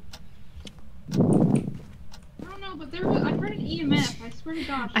 I don't know, but I heard an EMF. I swear to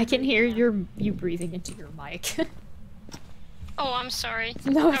gosh. I can hear you breathing into your mic. Oh, I'm sorry.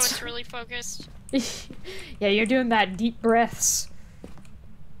 No, I it's- was really focused. Yeah, you're doing that deep breaths.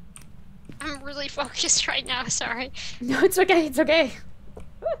 I'm really focused right now, sorry. No, it's okay, it's okay.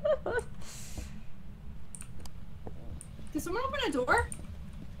 Did someone open a door?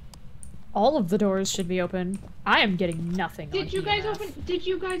 All of the doors should be open. I am getting nothing on Did you guys EMF. Did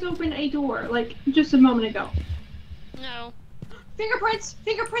you guys open a door like just a moment ago? No. Fingerprints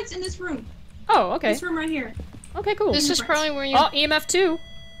in this room. Oh, okay. This room right here. Okay, cool. This is probably where you... Oh, EMF 2.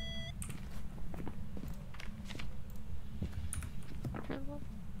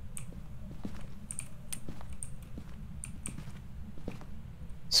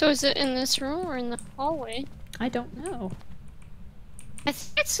 So is it in this room or in the hallway? I don't know. I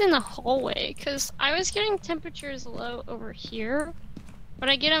think it's in the hallway, because I was getting temperatures low over here, but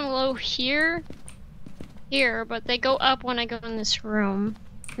I get them low here, but they go up when I go in this room.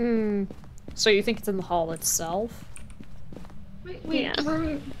 So you think it's in the hall itself? Wait, Yeah.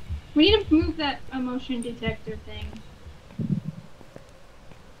 we need to move that motion detector thing.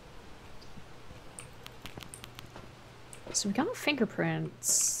 So we got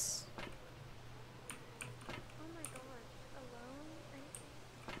fingerprints. Oh my god, alone?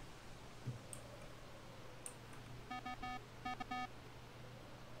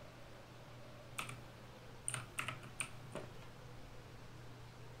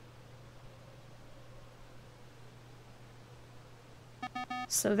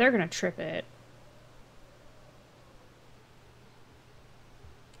 So they're gonna trip it.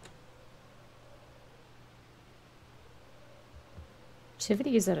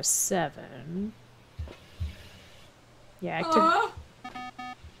 Activity is at a 7. Yeah,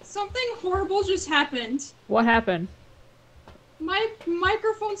 Something horrible just happened. What happened? My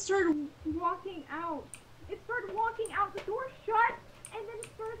microphone started walking out. It started walking out. The door shut, and then it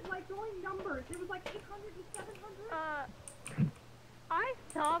started like going numbers. It was like 800 to 700. I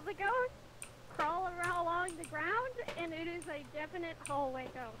saw the ghost crawl around along the ground, and it is a definite hallway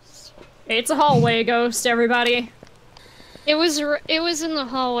ghost. It's a hallway ghost, everybody. It was in the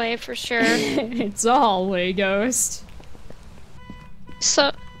hallway for sure. It's a hallway ghost.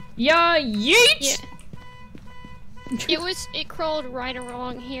 So Yeah, yeet! yeah. It crawled right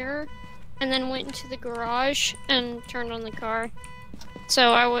along here, and then went into the garage and turned on the car.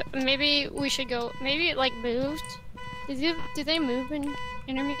 So maybe we should go. Maybe it like moved. Did they move in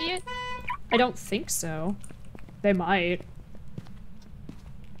intermediate? I don't think so. They might.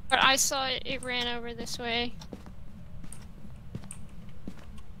 But I saw it. It ran over this way.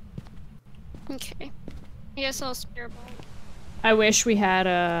 Okay. I guess I'll spare ball. I wish we had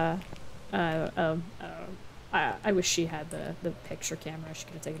I wish she had the picture camera. She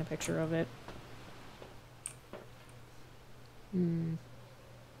could have taken a picture of it.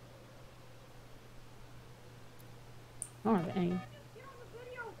 Oh, any? Get on the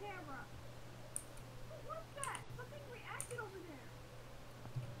video camera. What's that? Something reacted over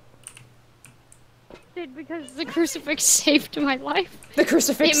there. Because the crucifix saved my life. The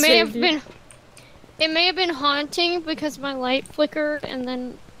crucifix It may saved have you. been. It may have been haunting because my light flickered and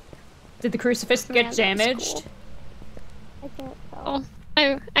then. Did the crucifix Yeah, get that's damaged? cool. I think so.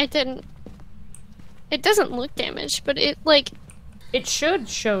 Oh, I didn't. It doesn't look damaged, but it like. It should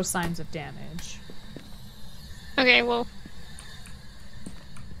show signs of damage. Okay, well.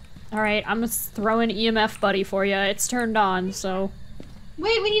 Alright, I'm gonna throw an EMF buddy for you. It's turned on, so...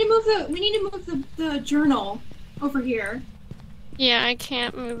 Wait, we need to move the journal over here. Yeah, I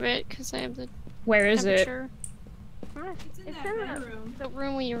can't move it because I have the Where is it? temperature. It's in that bedroom. The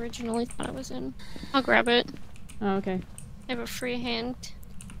room we originally thought it was in. I'll grab it. Oh, okay. I have a free hand.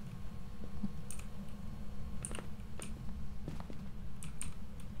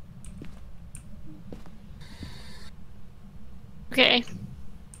 Okay.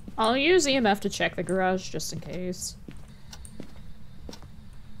 I'll use EMF to check the garage just in case.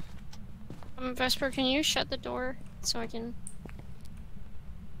 Vesper, can you shut the door so I can...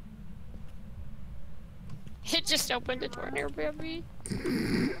 It just opened the door near me.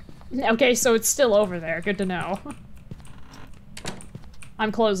 Okay, so it's still over there. Good to know.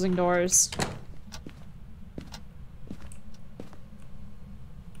 I'm closing doors.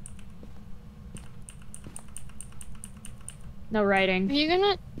 No writing. Are you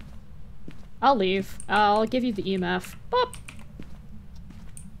gonna... I'll leave. I'll give you the EMF. Boop!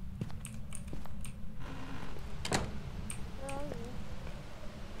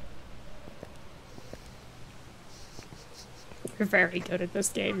 You're very good at this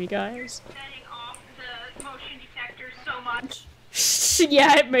game, you guys. Setting off the motion detector so much.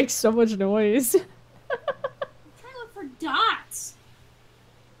 Yeah, it makes so much noise. I'm trying to look for dots.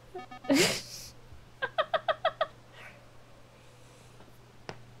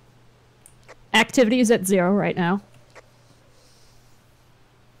 Activity is at 0 right now.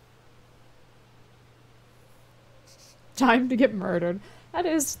 Time to get murdered.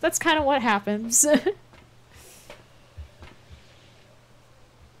 That's kind of what happens.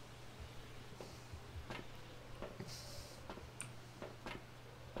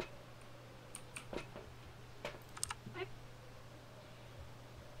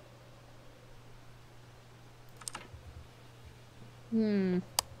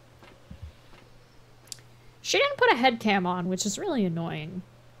 She didn't put a head cam on, which is really annoying.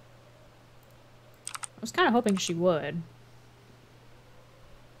 I was kind of hoping she would.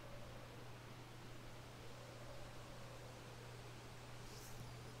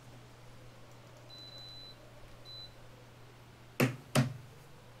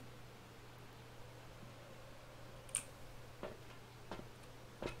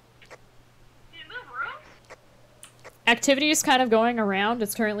 Activity is kind of going around.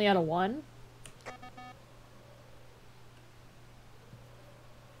 It's currently at a 1.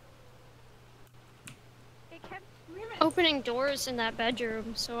 It kept Opening doors in that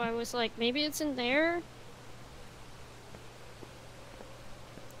bedroom, so I was like, maybe it's in there?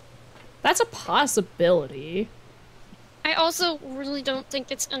 That's a possibility. I also really don't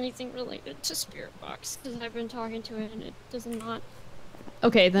think it's anything related to Spirit Box, because I've been talking to it and it does not.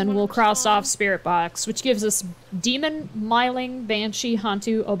 Okay, then we'll cross off Spirit Box, which gives us Demon, Myling, Banshee,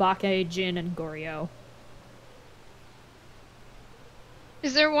 Hantu, Obake, Jin, and Goryo.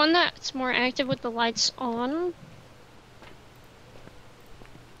 Is there one that's more active with the lights on?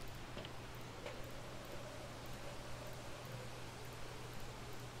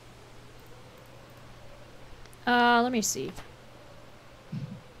 Let me see.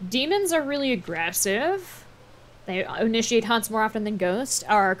 Demons are really aggressive. They initiate hunts more often than ghosts.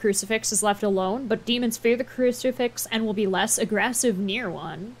 Our crucifix is left alone, but demons fear the crucifix and will be less aggressive near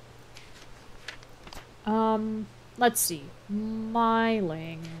one. Let's see.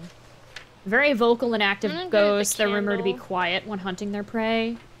 Myling. Very vocal and active ghosts. They're rumored to be quiet when hunting their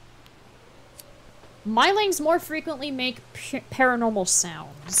prey. Mylings more frequently make paranormal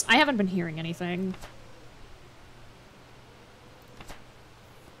sounds. I haven't been hearing anything.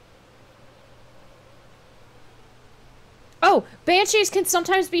 Oh, banshees can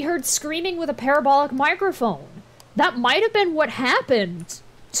sometimes be heard screaming with a parabolic microphone. That might have been what happened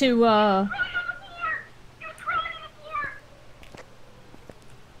to,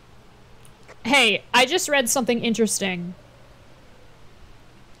 Hey, I just read something interesting.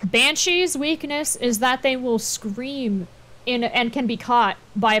 Banshees' weakness is that they will scream and can be caught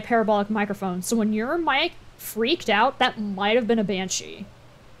by a parabolic microphone. So when your mic freaked out, that might have been a banshee.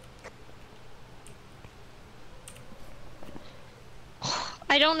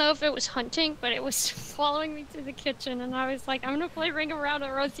 I don't know if it was hunting, but it was following me through the kitchen, and I was like, I'm gonna play Ring Around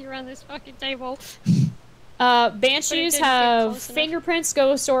a Rosie around this fucking table. Banshees have fingerprints,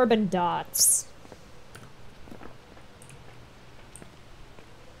 ghost orb, and dots.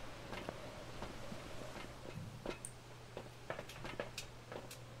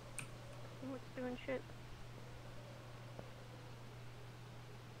 what's doing shit.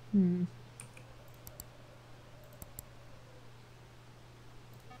 Hmm.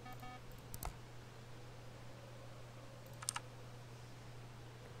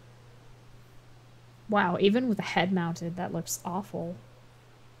 Wow, even with the head mounted, that looks awful.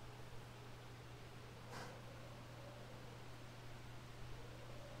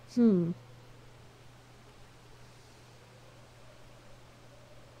 Hmm.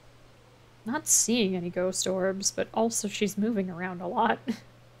 Not seeing any ghost orbs, but also she's moving around a lot.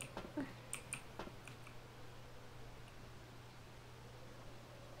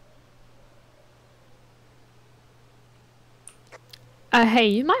 Hey,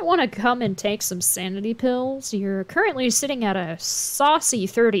 you might want to come and take some sanity pills. You're currently sitting at a saucy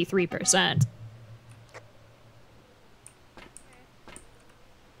 33%.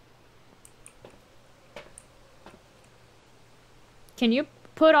 Can you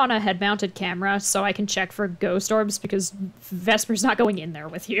put on a head-mounted camera so I can check for ghost orbs, because Vesper's not going in there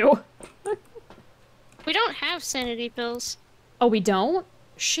with you. We don't have sanity pills. Oh, we don't?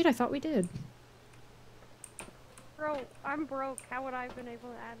 Shit, I thought we did. Bro, I'm broke. How would I have been able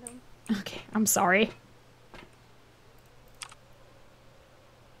to add them? Okay, I'm sorry.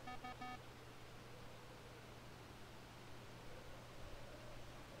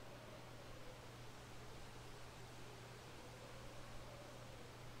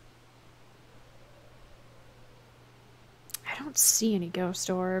 I don't see any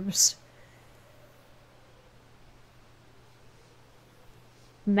ghost orbs.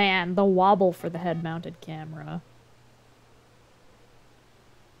 Man, the wobble for the head-mounted camera.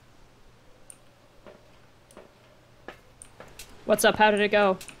 What's up? How did it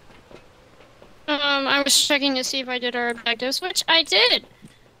go? I was checking to see if I did our objectives, which I did!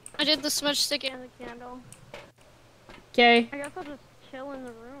 I did the smudge stick and the candle. Okay. I guess I'll just chill in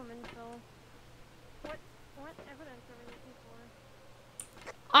the room until... What evidence are we looking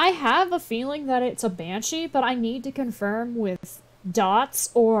for? I have a feeling that it's a banshee, but I need to confirm with dots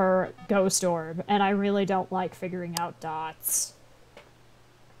or ghost orb, and I really don't like figuring out dots.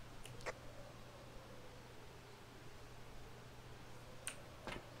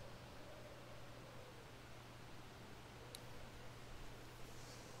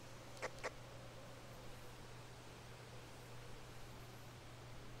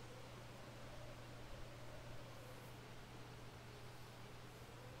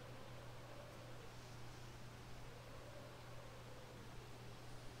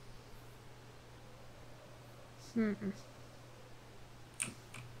 Hmm.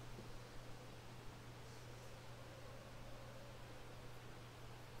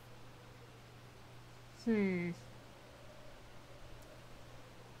 Hmm.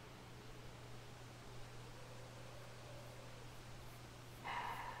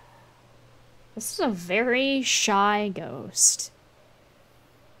 This is a very shy ghost.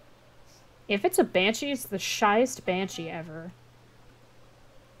 If it's a banshee, it's the shyest banshee ever.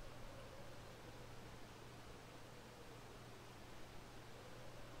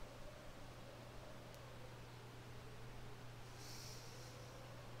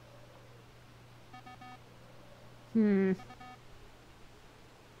 Hmm.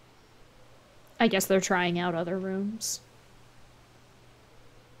 I guess they're trying out other rooms.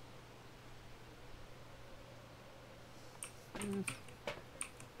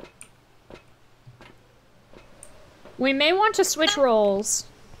 We may want to switch roles.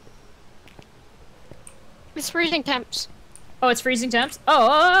 It's freezing temps. Oh, it's freezing temps?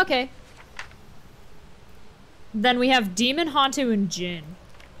 Oh, okay. Then we have Demon, Hantu, and Jin.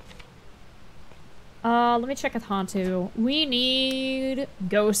 Let me check with Hantu. We need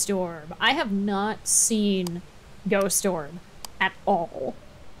Ghost Orb. I have not seen Ghost Orb at all.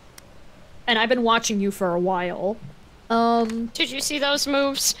 And I've been watching you for a while. Did you see those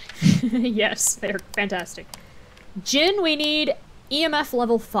moves? Yes, they're fantastic. Jin, we need EMF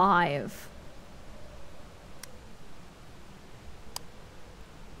level 5.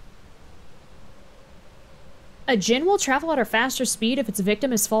 A Jin will travel at a faster speed if its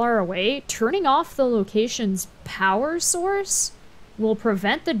victim is far away. Turning off the location's power source will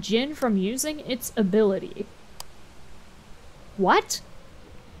prevent the Jin from using its ability. What?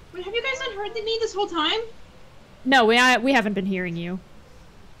 Wait, have you guys not heard me this whole time? No, we haven't been hearing you.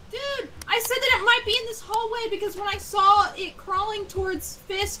 Dude, I said that it might be in this hallway because when I saw it crawling towards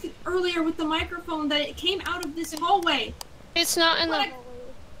Fisk earlier with the microphone, that it came out of this hallway. It's not in the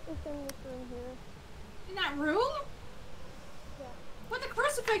It's in this room here. In that room? Yeah. Put the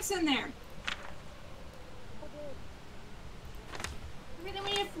crucifix in there. Okay, then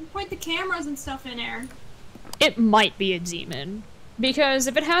we have to point the cameras and stuff in there. It might be a demon. Because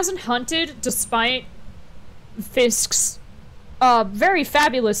if it hasn't hunted, despite Fisk's very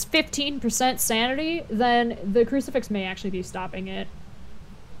fabulous 15% sanity, then the crucifix may actually be stopping it.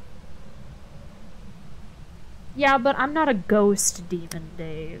 Yeah, but I'm not a ghost demon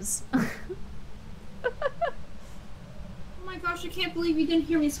days. Oh my gosh, I can't believe you didn't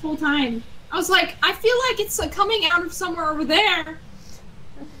hear me this whole time. I was like, I feel like it's coming out of somewhere over there.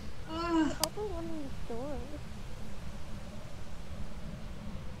 Open one of these doors.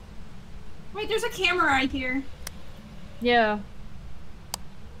 Wait, there's a camera right here. Yeah.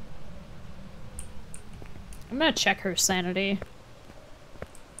 I'm gonna check her sanity.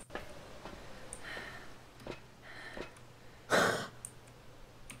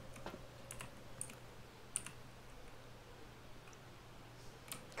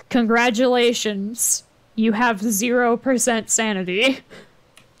 Congratulations. You have 0% sanity.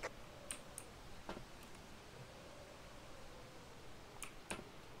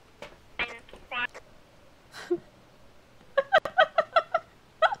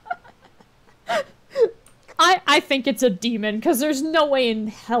 I think it's a demon, because there's no way in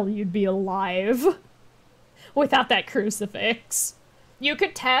hell you'd be alive without that crucifix. You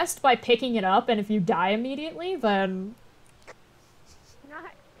could test by picking it up, and if you die immediately, then...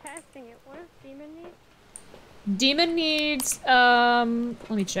 Not testing it. What does demon need? Demon needs, let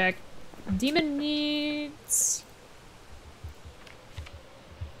me check. Demon needs...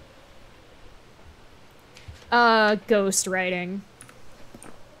 ghost writing.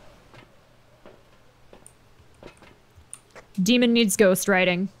 Demon needs ghost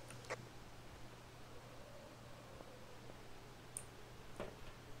writing.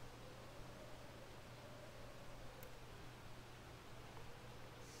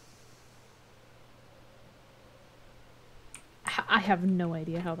 I have no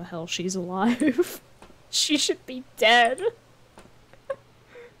idea how the hell she's alive. She should be dead.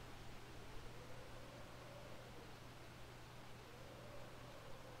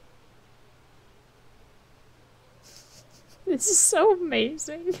 This is so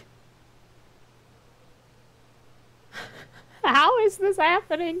amazing. How is this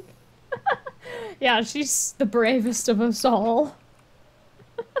happening? Yeah, she's the bravest of us all.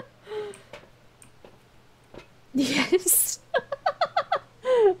 Yes.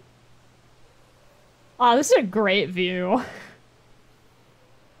 Oh, this is a great view.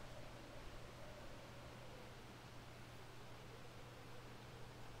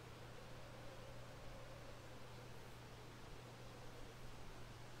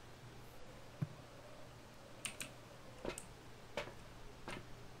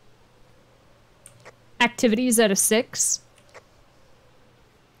 Activities at a 6.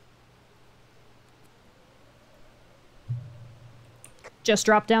 Just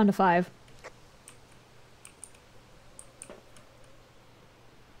drop down to 5.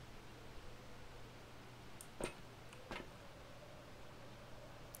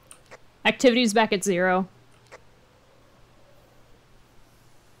 Activities back at 0.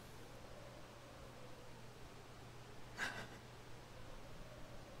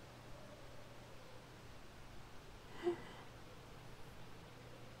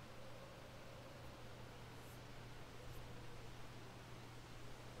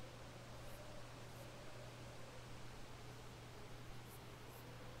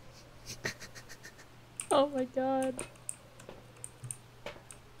 Oh my god.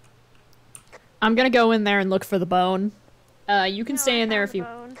 I'm gonna go in there and look for the bone. You can stay in there if you...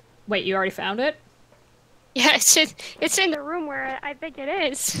 Wait, you already found it? Yeah, it's in the room where I think it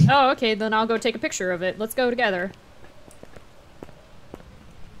is. Oh, okay, then I'll go take a picture of it. Let's go together.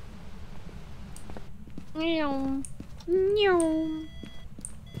 Meow. Meow.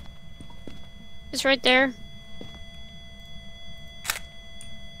 It's right there.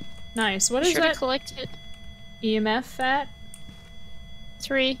 Nice. What Be is sure that to collect it. EMF at?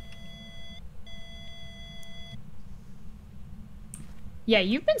 3. Yeah,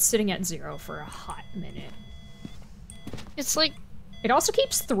 you've been sitting at 0 for a hot minute. It's like... It also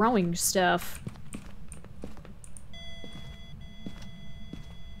keeps throwing stuff.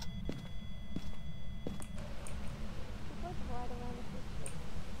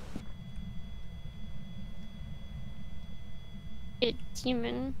 a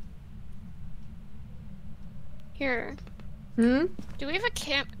demon. Here. Hmm? Do we have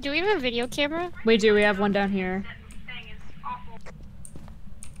a video camera? We do, we have one down here.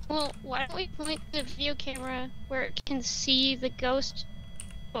 Well, why don't we point the video camera where it can see the ghost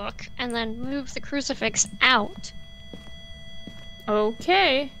book and then move the crucifix out?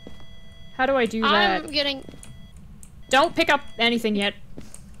 Okay. How do I do that? I'm getting... Don't pick up anything yet.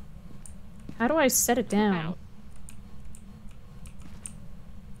 How do I set it down? Out.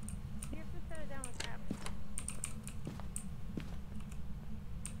 You have to set it down with that.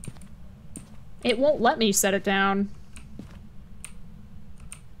 It won't let me set it down.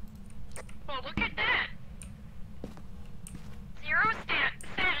 Well, look at that. 0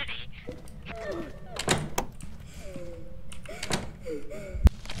 sanity.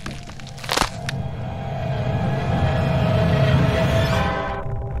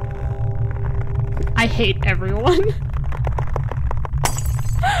 hate everyone.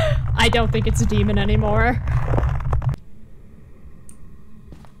 I don't think it's a demon anymore.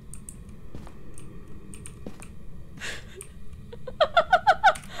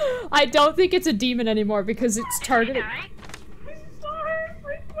 I don't think it's a demon anymore because it's targeted. I saw her.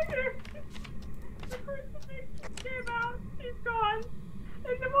 Look at her. The crucifix came out. She's gone.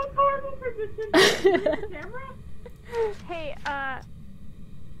 In the most horrible position. The camera? Hey,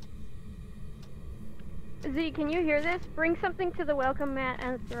 Z, can you hear this? Bring something to the welcome mat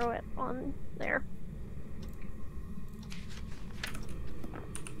and throw it on there.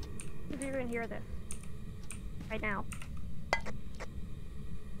 If you can hear this. Right now.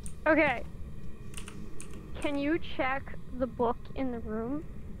 Okay. Can you check the book in the room?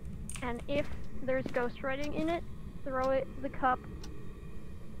 And if there's ghostwriting in it, throw the cup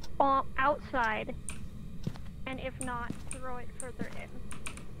outside. And if not, throw it further in.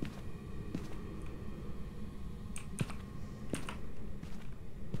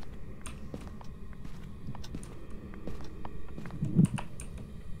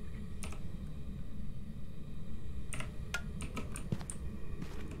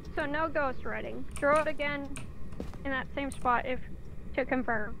 So no ghost writing. Throw it again in that same spot if to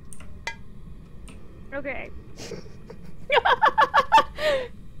confirm. Okay.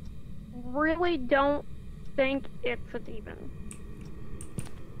 Really don't think it's a demon.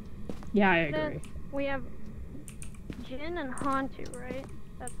 Yeah, I agree. Then we have Jin and Hantu, right?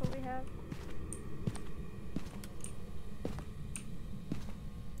 That's what we have.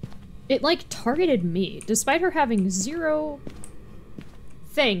 It, like, targeted me, despite her having zero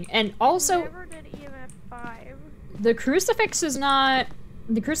thing, and also Never did EMF5. the crucifix is not.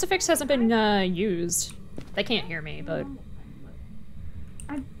 The crucifix hasn't been used. They can't hear me, but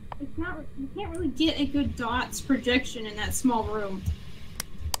It's not. You can't really get a good dots projection in that small room.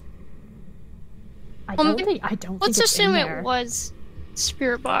 I don't think. Let's it's assume in there. it was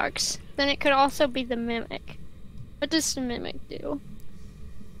Spirit Box. Then it could also be the Mimic. What does the Mimic do?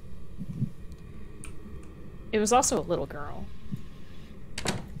 It was also a little girl.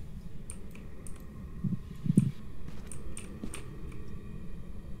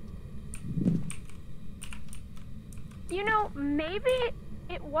 You know, maybe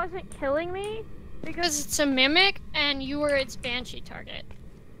it wasn't killing me Because it's a Mimic and you were its Banshee target.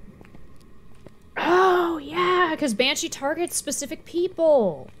 Oh yeah, because Banshee targets specific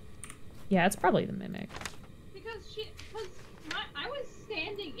people. Yeah, it's probably the Mimic. Because I was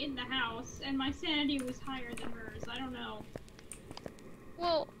standing in the house and my sanity was higher than hers. I don't know.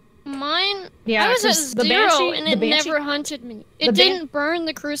 Well, mine. Yeah, I was at 'cause the 0 Banshee- and the it Banshee- never hunted me. It didn't burn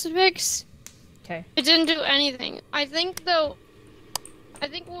the crucifix. Okay. It didn't do anything. I think though. I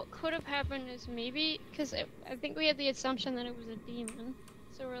think what could have happened is maybe because I think we had the assumption that it was a demon.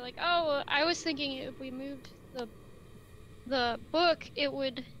 So we're like, oh, well, I was thinking if we moved the book, it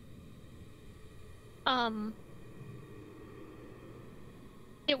would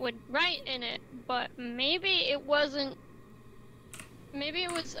write in it, but maybe it wasn't. Maybe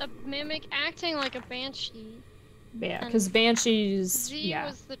it was a Mimic acting like a Banshee. Yeah, because Banshees. Z Yeah,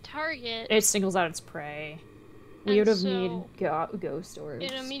 was the target. it singles out its prey. We And would have so need ghost orbs.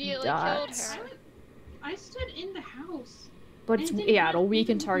 it immediately dots. killed her. I stood in the house. But And it's, it didn't yeah, have it'll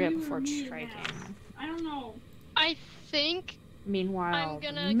weaken anything to target do before with me in the striking. house. I don't know. I think Meanwhile, I'm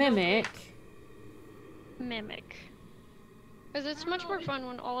gonna go Mimic. Mimic. Because it's much more fun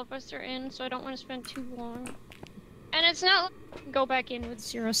when all of us are in, so I don't want to spend too long. And it's not like go back in with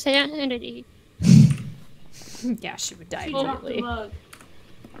 0 sanity. Yeah, she would die She dropped the immediately. mug.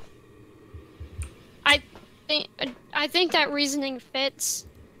 I think that reasoning fits.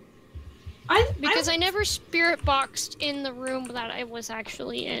 Because I never spirit boxed in the room that I was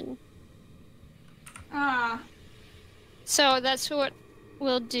actually in. So that's what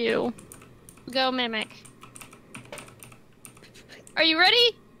we'll do. Go Mimic. Are you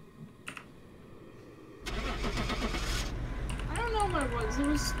ready? I don't know what it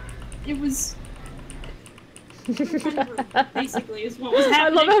was. It was basically is what was I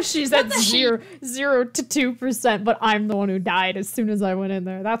happening. love how she's at 0 to 2%, but I'm the one who died as soon as I went in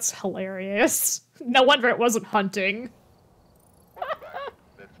there. That's hilarious. No wonder it wasn't hunting.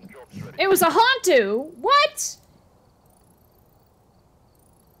 It was a Hantu! What?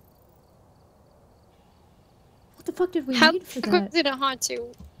 What the fuck did we How need for quick that? did it haunt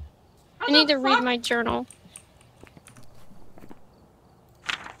you? How I need the to read fuck? my journal.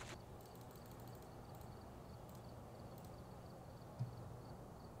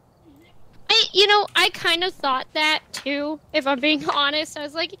 I kind of thought that too, if I'm being honest. I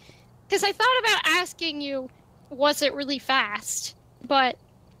was like, because I thought about asking you, was it really fast? But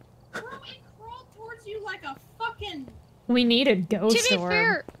Bro, it crawled towards you like a fucking... We needed ghost To be orb.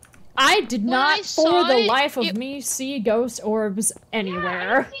 fair, I did when not, I for saw the it, life of me, see ghost orbs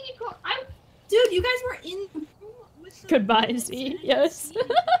anywhere. Dude, you guys were in the room with the... Goodbye, Z. Yes.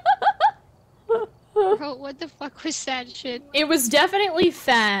 bro, what the fuck was that shit? It was definitely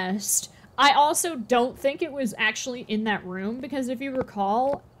fast. I also don't think it was actually in that room, because if you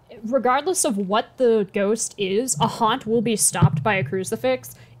recall, regardless of what the ghost is, a haunt will be stopped by a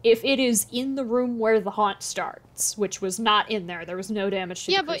crucifix if it is in the room where the haunt starts, which was not in there. There was no damage to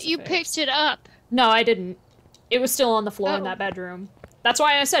the Yeah, but you crucifix. picked it up. No, I didn't. It was still on the floor in Oh. that bedroom. That's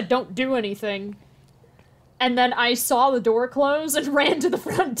why I said don't do anything. And then I saw the door close and ran to the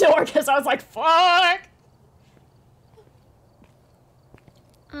front door because I was like, fuck!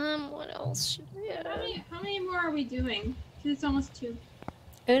 What else should we add? How many more are we doing? 'Cause it's almost 2.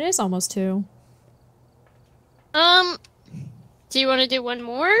 It is almost 2. Do you want to do one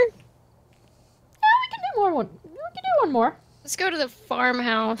more? Yeah, we can do more. We can do one more. Let's go to the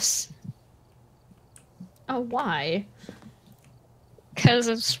farmhouse. Oh, why? Because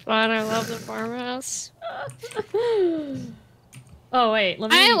it's fun. I love the farmhouse. Oh wait,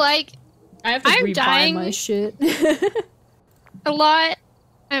 let me. I have to I'm rebuy dying. my shit. a lot.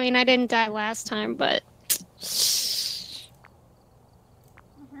 I mean, I didn't die last time, but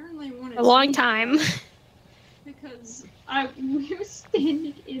Apparently one a long time. Because we were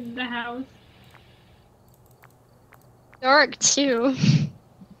standing in the house. Dark too.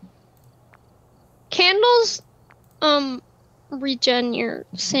 Candles, regen your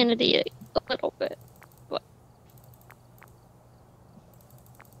sanity a little bit, but.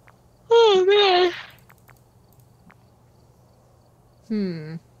 Oh man.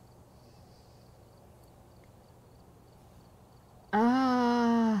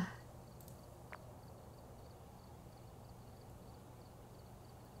 Ah.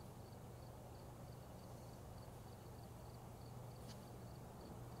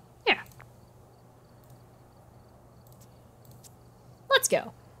 Yeah. Let's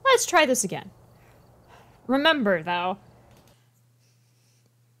go. Let's try this again. Remember, though,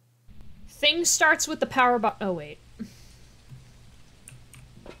 thing starts with the power box. Oh, wait.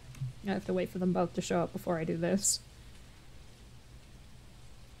 I have to wait for them both to show up before I do this.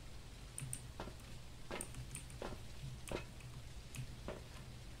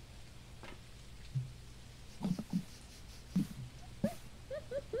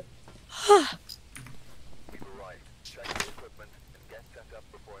 We've arrived. Check the equipment and get set up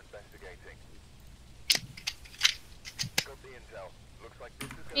before investigating. Got the intel. Looks like this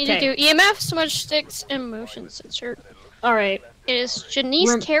is Need to do EMF, smudge sticks, and motion sensor. Alright. It is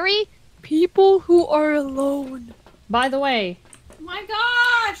Janice Carey. People who are alone. By the way. My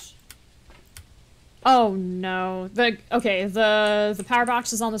gosh! Oh no. The power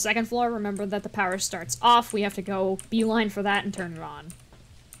box is on the second floor. Remember that the power starts off. We have to go beeline for that and turn it on.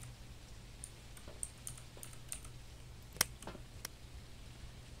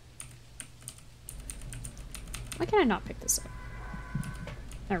 Why can I not pick this up?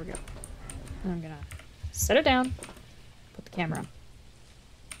 There we go. And I'm gonna set it down, put the camera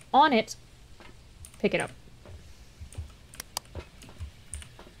on it, pick it up.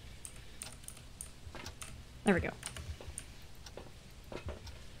 There we go.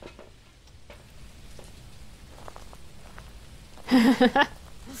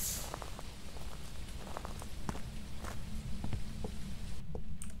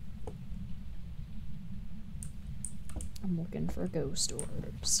 I'm looking for ghost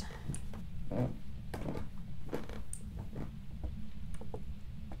orbs.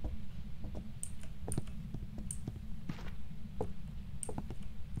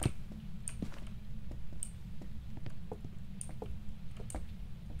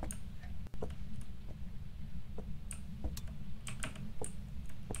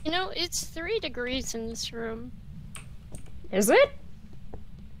 You know, it's 3 degrees in this room. Is it?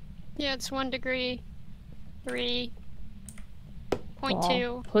 Yeah, it's 1 degree. 3.2.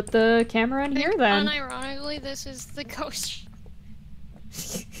 Well, put the camera in here then. Unironically, this is the ghost.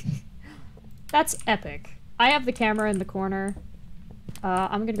 That's epic. I have the camera in the corner.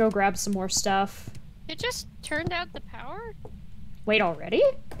 I'm gonna go grab some more stuff. It just turned out the power? Wait, already?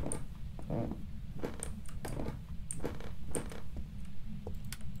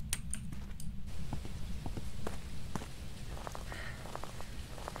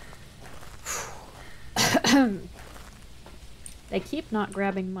 They keep not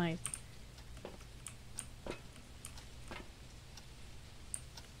grabbing my...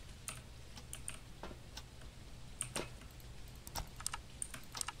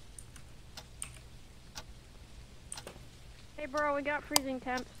 Hey bro, we got freezing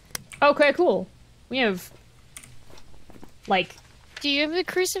temps. Okay, cool. We have... like... Do you have the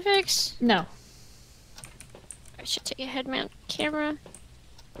crucifix? No. I should take a head mount camera.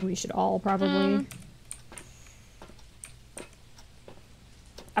 We should all probably...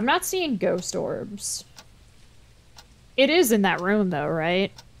 I'm not seeing ghost orbs. It is in that room though,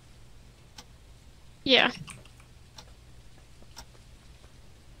 right? Yeah.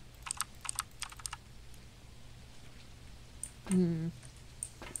 Hmm.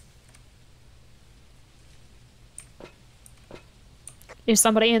 Is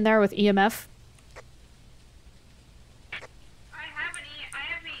somebody in there with EMF? I have the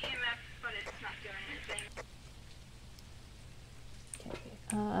EMF, but it's not doing anything.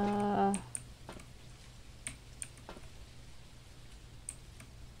 Okay.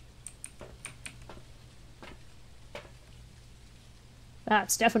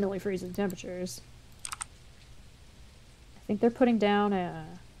 That's definitely freezing temperatures. I think they're putting down a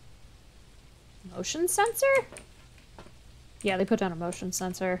motion sensor? Yeah, they put down a motion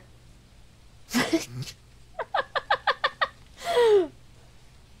sensor.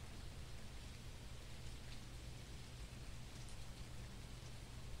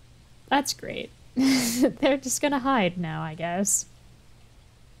 That's great. They're just gonna hide now, I guess.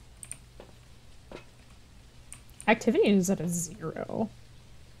 Activity is at a 0.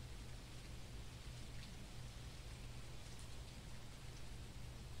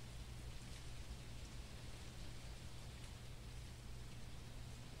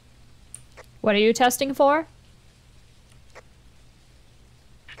 What are you testing for?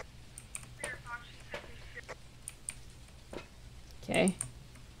 Okay.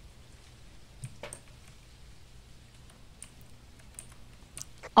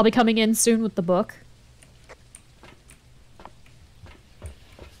 I'll be coming in soon with the book.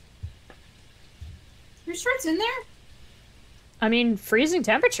 You're sure it's in there? I mean, freezing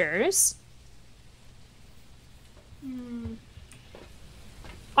temperatures.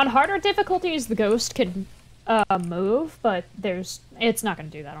 On harder difficulties, the ghost can move, but it's not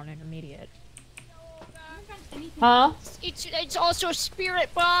going to do that on intermediate. Huh? It's also a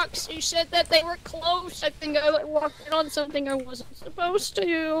spirit box. You said that they were close. I think I walked in on something I wasn't supposed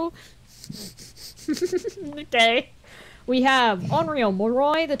to. Okay. We have Onryo,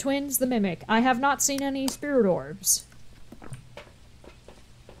 Moroi, the twins, the mimic. I have not seen any spirit orbs.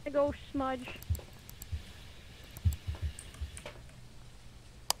 I go smudge.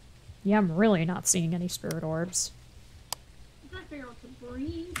 Yeah, I'm really not seeing any spirit orbs. I'm trying to figure out what to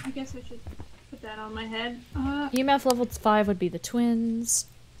bring. I guess I should put that on my head. EMF level 5 would be the twins.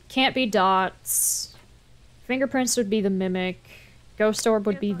 Can't be dots. Fingerprints would be the mimic. Ghost orb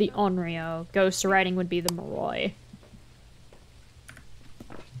would be the Onryo. Ghost writing would be the Moroi.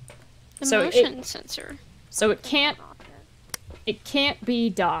 The So motion sensor. So it can't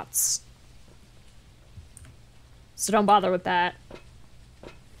be dots. So don't bother with that.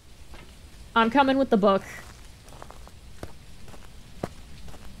 I'm coming with the book.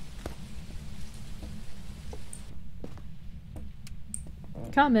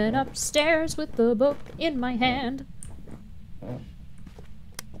 Coming upstairs with the book in my hand.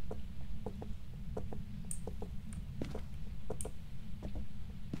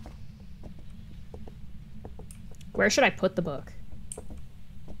 Where should I put the book?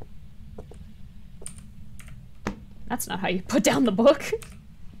 That's not how you put down the book.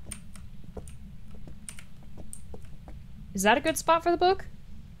 Is that a good spot for the book?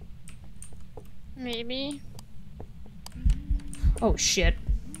 Maybe. Oh shit.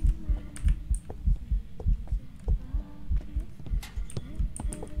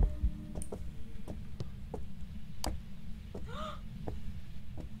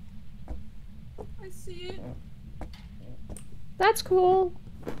 I see it. That's cool.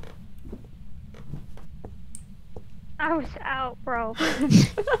 I was out, bro.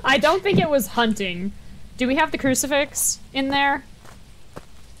 I don't think it was hunting. Do we have the crucifix in there?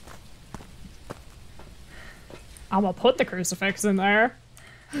 I'm gonna put the crucifix in there.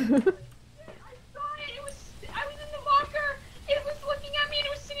 I saw it. I was in the locker. It was looking at me and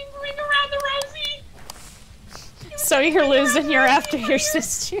it was sitting ring around the Rosie. So you're losing your after your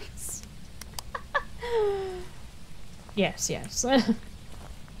sisters. Yes, yes.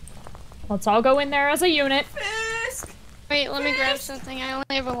 Let's all go in there as a unit. Fisk! Wait, let me grab something. I only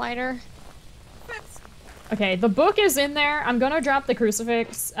have a lighter. Fisk! Okay, the book is in there. I'm gonna drop the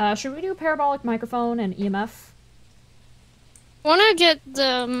crucifix. Should we do parabolic microphone and EMF? I want to get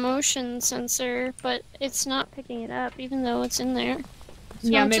the motion sensor, but it's not picking it up, even though it's in there. So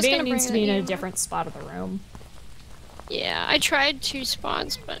Yeah, I'm just maybe it gonna needs to bring be in the a EMF. different spot of the room. Yeah, I tried 2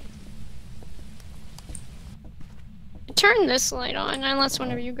 spots, but it turned this light on, unless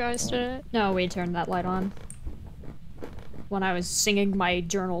one of you guys did it. No, we turned that light on. When I was singing my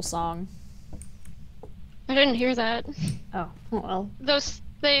journal song. I didn't hear that. Oh, well.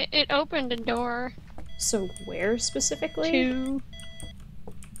 It opened a door. So where specifically? To...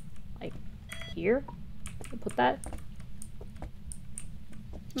 Like, here? I'll put that?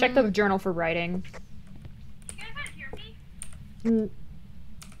 Check the journal for writing. You guys not hear me?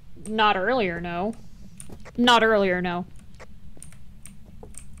 Not earlier, no. Not earlier, no.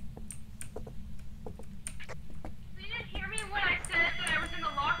 You didn't hear me when I said that I was in the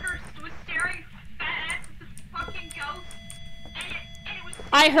locker, was staring fat ass at the fucking ghost, and it was.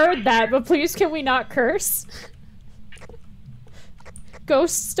 I heard that, but please can we not curse?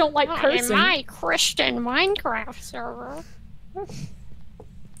 Ghosts don't like cursing. In my Christian Minecraft server.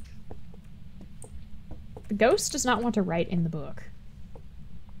 The ghost does not want to write in the book.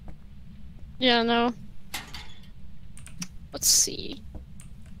 Yeah, no. Let's see.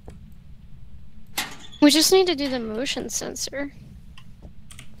 We just need to do the motion sensor.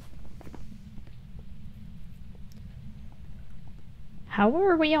 How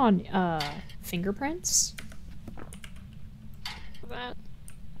are we on, fingerprints? That.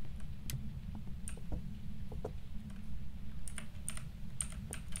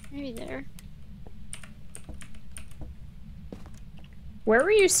 Maybe there. Where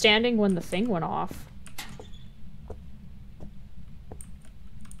were you standing when the thing went off?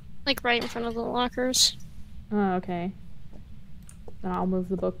 Like right in front of the lockers. Oh, okay. Then I'll move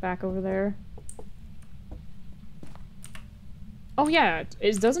the book back over there. Oh yeah,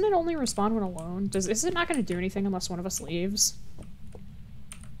 doesn't it only respawn when alone? Is it not gonna do anything unless one of us leaves?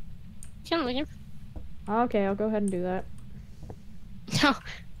 Can leave. Okay, I'll go ahead and do that. No.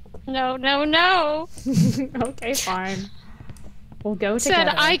 No, no, no! Okay, fine. We'll go Said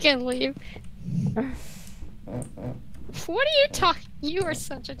together. I can leave. What are you talking? You are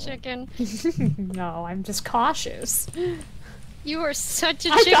such a chicken. No, I'm just cautious. You are such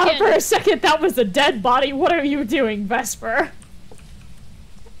a I chicken. thought for a second that was a dead body. What are you doing, Vesper?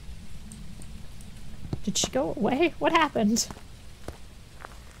 Did she go away? What happened?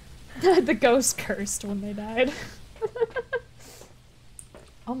 The ghost cursed when they died.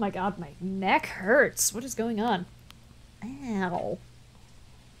 Oh my god, my neck hurts. What is going on? Ow.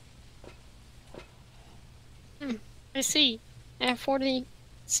 I see. I have 45%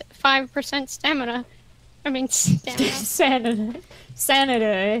 stamina. I mean, stamina. Sanity.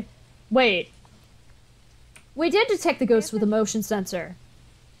 Sanity. Wait. We did detect the ghost with a motion sensor.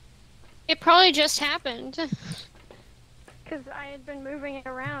 It probably just happened. Because I had been moving it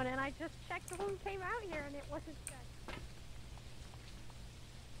around and I just checked who came out here and it wasn't good.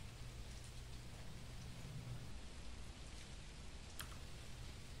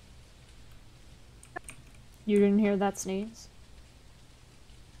 You didn't hear that sneeze?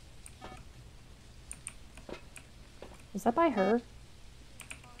 Is that by her?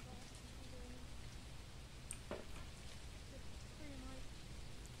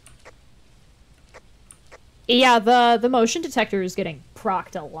 Yeah, the motion detector is getting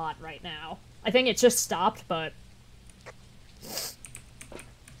procced a lot right now. I think it just stopped, but... That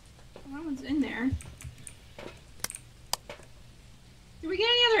one's in there. Did we get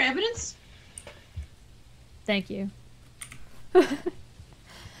any other evidence? Thank you.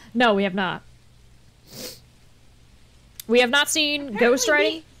 No, we have not. We have not seen ghost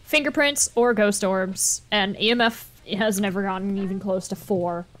writing, fingerprints, or ghost orbs, and EMF has never gotten even close to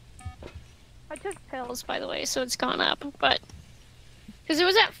 4. I took pills, by the way, so it's gone up, but... Because it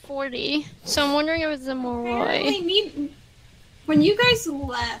was at 40, so I'm wondering if it was the Moroi. When you guys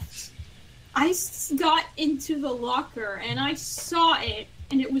left, I got into the locker and I saw it,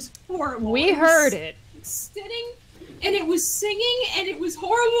 and it was horrible. We heard it. Sitting, and it was singing, and it was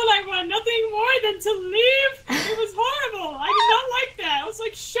horrible, and I want nothing more than to leave. It was horrible. I did not like that. I was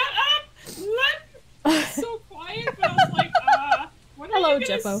like, shut up! Let... It was so quiet, but I was like, when Hello, are you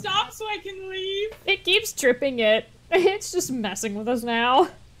gonna Jeppo. stop so I can leave? It keeps tripping it. It's just messing with us now.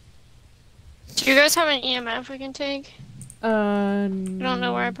 Do you guys have an EMF we can take? I I don't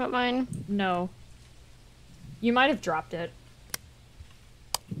know where I put mine. No. You might have dropped it.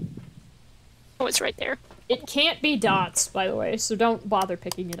 Oh, it's right there. It can't be dots, by the way, so don't bother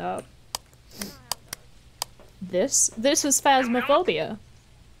picking it up. This is Phasmophobia.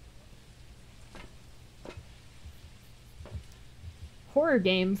 Horror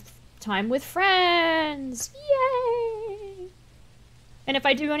game time with friends! Yay! And if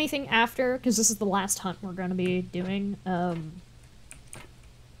I do anything after, because this is the last hunt we're gonna be doing, I'll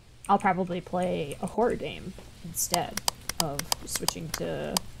probably play a horror game instead of switching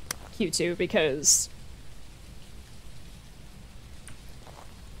to Q2, because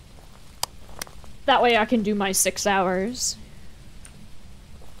That way I can do my 6 hours.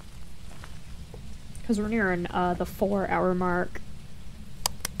 Because we're nearing the 4-hour mark.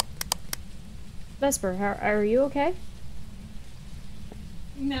 Vesper, are you okay?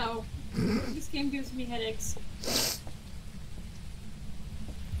 No. This game gives me headaches.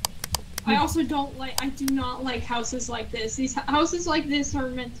 I also I do not like houses like this. These houses like this are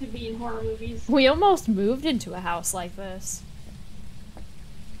meant to be in horror movies. We almost moved into a house like this.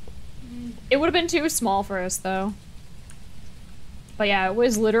 It would have been too small for us, though. But yeah, it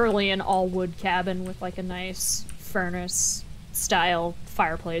was literally an all-wood cabin with, like, a nice furnace-style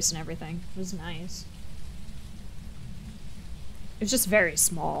fireplace and everything. It was nice. It was just very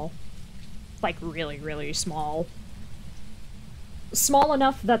small. Like, really, really small. Small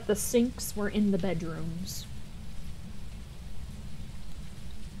enough that the sinks were in the bedrooms.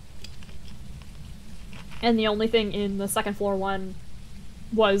 And the only thing in the second floor one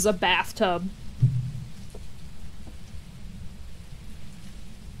was a bathtub.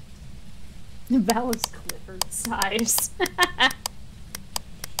 That was Clifford size.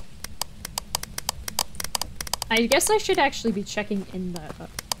 I guess I should actually be checking in the...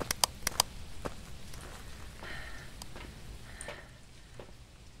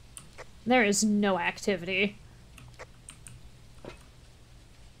 There is no activity.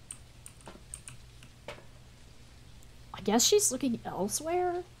 I guess she's looking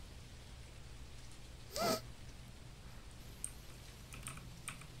elsewhere?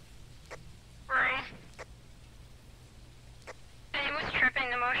 It was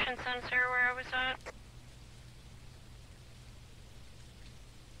tripping the motion sensor where I was at.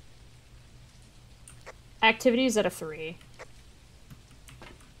 Activities at a 3.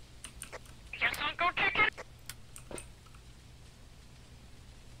 Guess I'll go check it.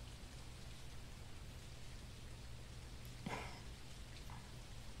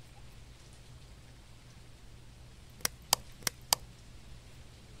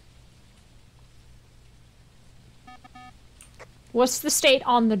 What's the state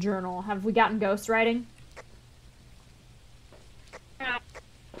on the journal? Have we gotten ghostwriting? No.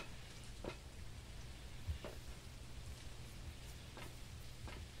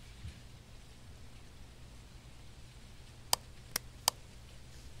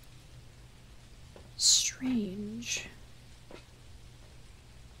 Strange.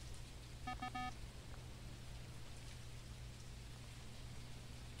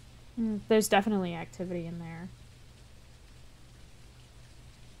 There's definitely activity in there.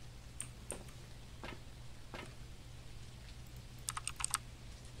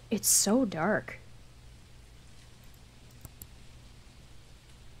 It's so dark.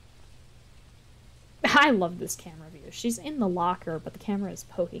 I love this camera view. She's in the locker, but the camera is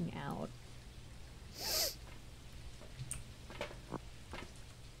poking out.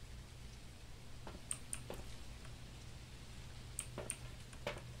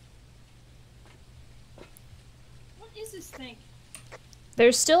 What is this thing?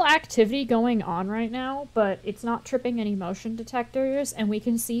 There's still activity going on right now, but it's not tripping any motion detectors, and we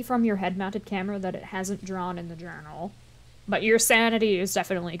can see from your head-mounted camera that it hasn't drawn in the journal. But your sanity is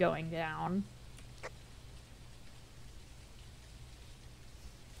definitely going down.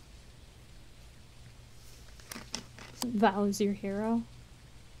 Val is your hero.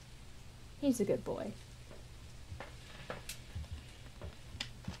 He's a good boy.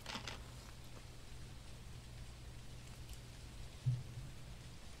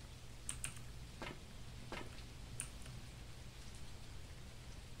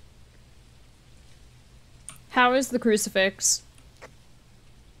 How is the crucifix?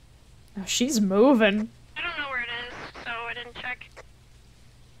 Oh, she's moving. I don't know where it is, so I didn't check.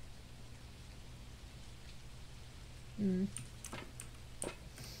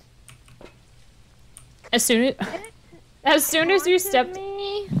 As soon as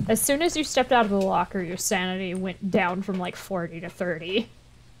you stepped out of the locker, your sanity went down from like 40 to 30.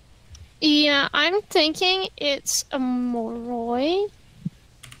 Yeah, I'm thinking it's a Moroi.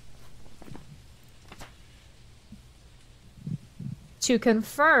 To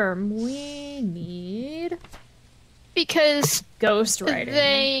confirm, we need Because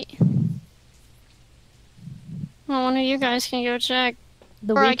ghostwriting. Well, one of you guys can go check.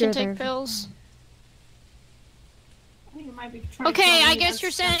 The or I weaker can take their- pills. I think it might be trying to Okay, tell I me guess that's-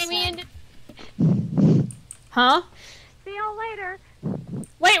 you're sending me that's into... Huh? See y'all later.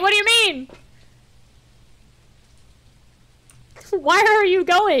 Wait, what do you mean? Why are you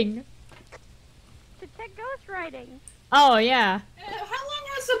going? To check ghostwriting. Oh, yeah. How long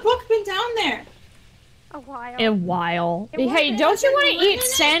has the book been down there? A while. A while. It Hey, wasn't don't you even want to written eat in it.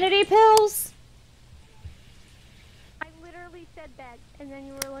 sanity pills? I literally said that, And then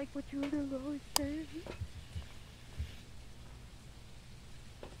you were like, "What you would have always said."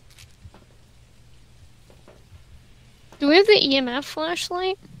 Do we have the EMF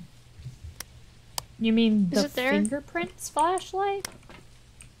flashlight? You mean Is the it there? fingerprints flashlight?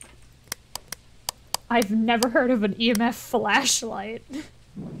 I've never heard of an EMF flashlight. Shut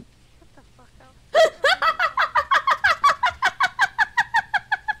the fuck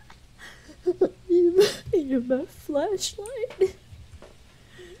up. EMF flashlight.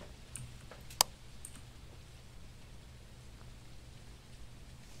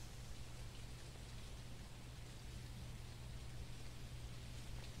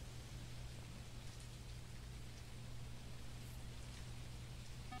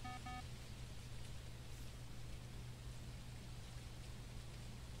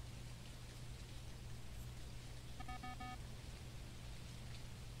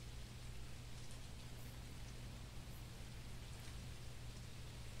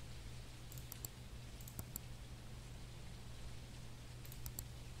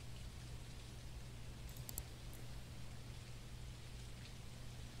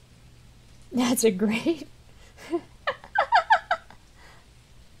 That's a great...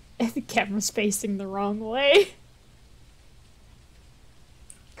 The camera's facing the wrong way.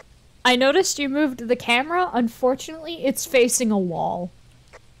 I noticed you moved the camera. Unfortunately, it's facing a wall.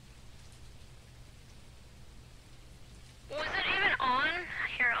 Was it even on?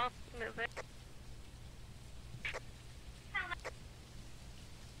 Here, I'll move it.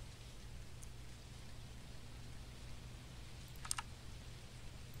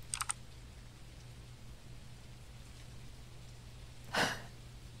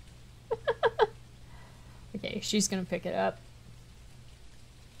 Okay, she's gonna pick it up.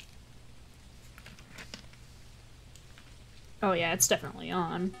 Oh yeah, it's definitely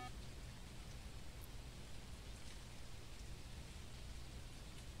on.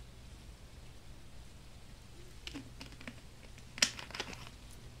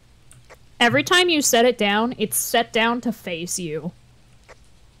 Every time you set it down, it's set down to face you.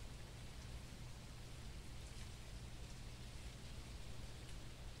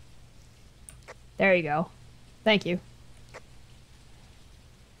 There you go. Thank you.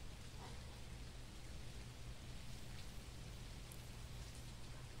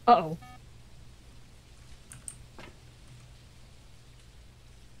 Uh-oh.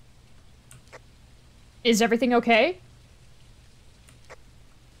 Is everything okay?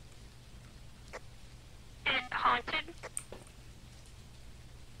 Is it haunted?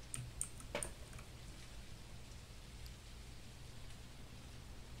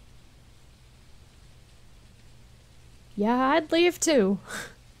 Yeah, I'd leave too.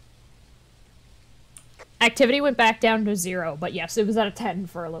 Activity went back down to 0, but yes, it was at a 10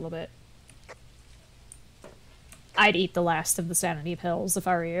 for a little bit. I'd eat the last of the sanity pills if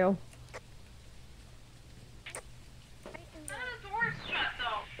I were you.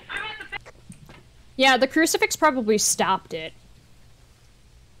 Yeah, the crucifix probably stopped it.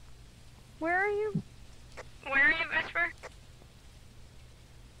 Where are you? Where are you, Vesper?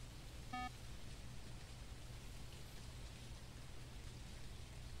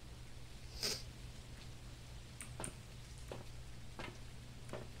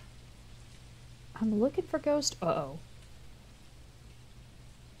 I'm looking for ghost. Uh-oh.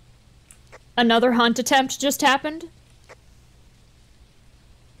 Another hunt attempt just happened?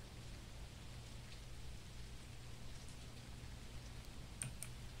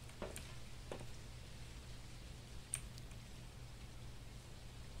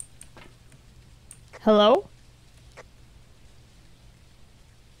 Hello?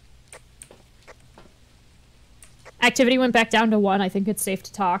 Activity went back down to 1. I think it's safe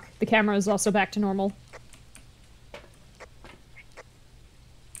to talk. The camera is also back to normal.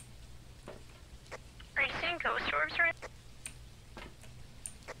 Are you seeing ghost orbs right now?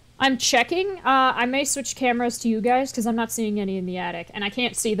 I'm checking. I may switch cameras to you guys because I'm not seeing any in the attic. And I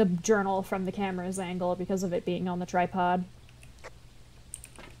can't see the journal from the camera's angle because of it being on the tripod.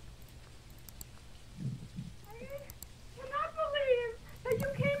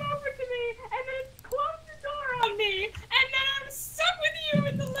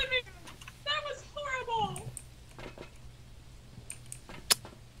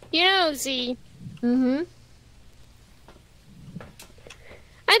 You know, Z. Mm-hmm.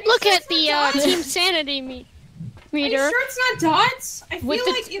 I'd look at the team sanity meter. Are you sure it's not dots? I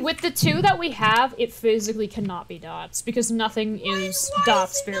feel With the 2 that we have, it physically cannot be dots because nothing is dot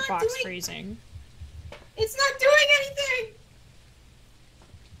is it spirit not box doing- freezing. It's not doing anything!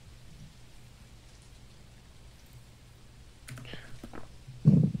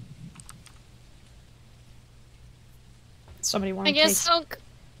 Somebody want I to guess I'll...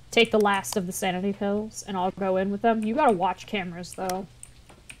 take the last of the sanity pills, and I'll go in with them. You gotta watch cameras, though.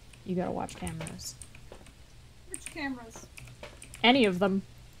 You gotta watch cameras. Which cameras? Any of them.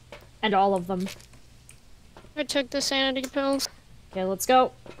 And all of them. I took the sanity pills. Okay, let's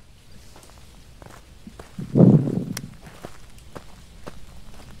go.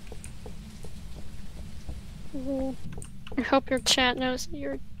 I hope your chat knows that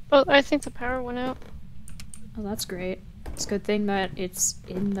you're... Oh, I think the power went out. Oh, that's great. It's a good thing that it's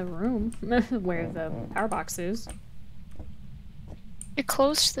in the room where the power box is. It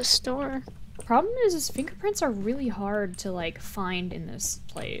closed this door. Problem is fingerprints are really hard to, like, find in this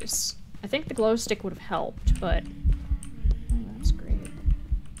place. I think the glow stick would have helped, but... Oh, that's great.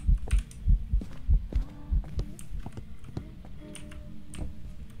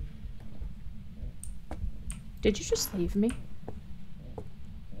 Did you just leave me?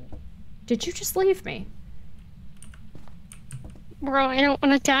 Did you just leave me? Bro, I don't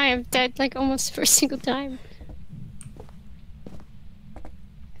want to die. I've died like almost every single time.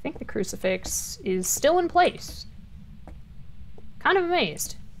 I think the crucifix is still in place. Kind of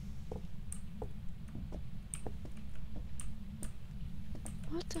amazed.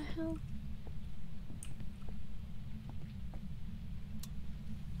 What the hell?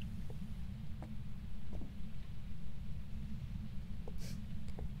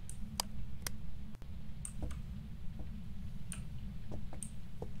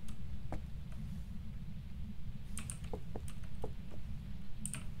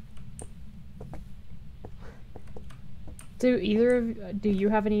 Do you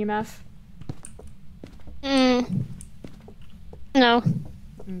have an EMF? No.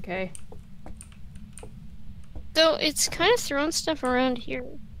 Okay. Though it's kind of throwing stuff around here.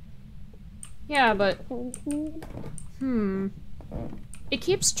 Yeah, but... It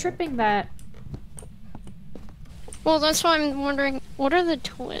keeps tripping that... Well, that's why I'm wondering, what do the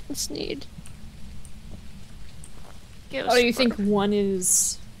twins need? Oh, you think one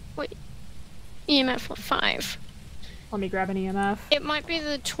is... Wait. EMF for 5. Let me grab an EMF. It might be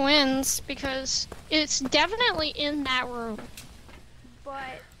the twins, because it's definitely in that room.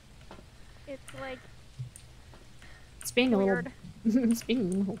 But it's like It's being weird. a little... it's being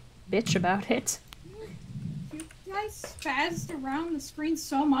a little bitch about it. You guys spazzed around the screen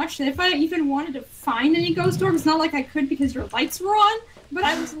so much that if I even wanted to find any ghost orbs, it's not like I could because your lights were on, but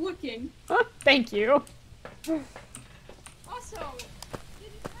I was looking. Thank you. Also,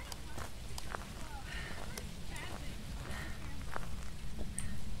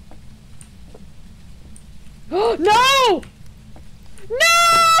 No! No!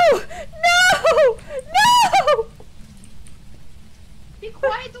 No! No! be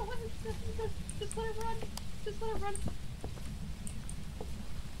quiet, don't let it, just let it run. Just let it run.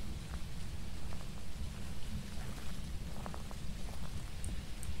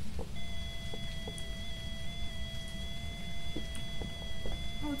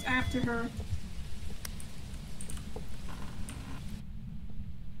 Oh, it's after her.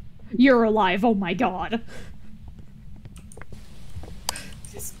 You're alive, oh my god.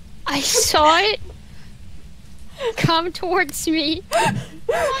 I saw it come towards me.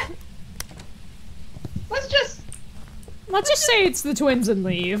 What? Let's just say it's the twins and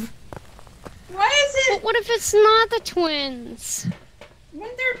leave. Why is But it? what if it's not the twins?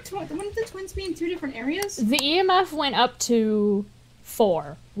 Wouldn't the twins be in 2 different areas? The EMF went up to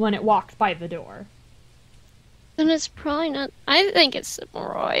 4 when it walked by the door. Then it's probably not. I think it's the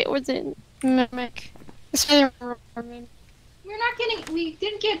Moroi or the Mimic. It's either Moroi or Mimic. We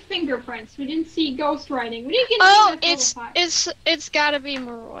didn't get fingerprints. We didn't see ghost writing. We didn't get. Oh, any of that it's gotta be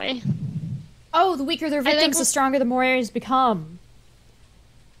Moroi. Oh, the weaker their victims, the stronger the more areas become.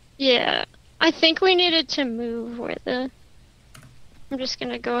 Yeah, I think we needed to move where the. I'm just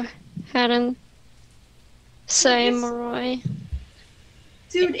gonna go ahead and say Yes. Moroi.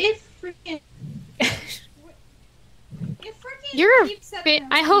 Dude, if freaking. You're a bit.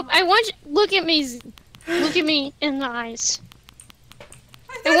 I want you. Look at me. Look at me in the eyes.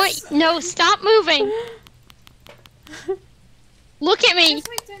 No, stop moving. Look at me.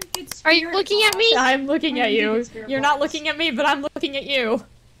 Are you looking at me? I'm looking at you. You're not looking at me, but I'm looking at you.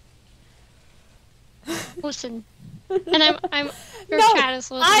 Listen. And I'm your No, cat is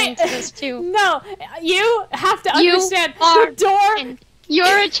listening to this too. No, you have to understand. are The door. chicken.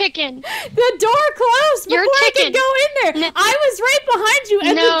 You're a chicken. The door closed before You're I chicken. could go in there. I was right behind you,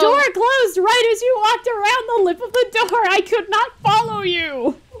 and No. the door closed right as you walked around the lip of the door. I could not follow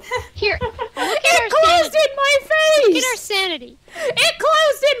you. Here, look at It our closed sanity. in my face. Look at our sanity. It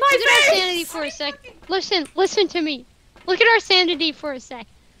closed in my Look at our face. sanity for a sec. Listen to me. Look at our sanity for a sec.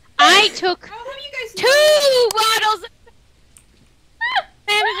 I took How have you guys 2 bottles.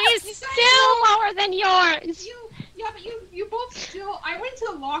 sanity is still lower than yours. Yeah, but you both still. I went to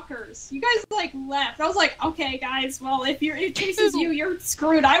the lockers. You guys like left. I was like, okay, guys. Well, if it chases you, you're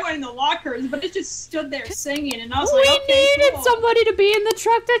screwed. I went in the lockers, but it just stood there singing, and I was like, okay, we needed cool. somebody to be in the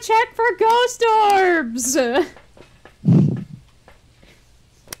truck to check for ghost orbs.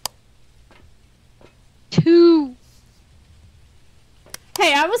 2.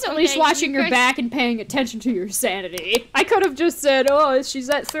 Hey, I was at least Okay, watching you your guys- back and paying attention to your sanity. I could have just said, oh, she's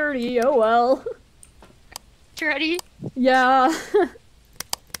at 30, oh well. Ready? Yeah.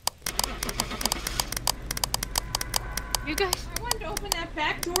 You guys. I wanted to open that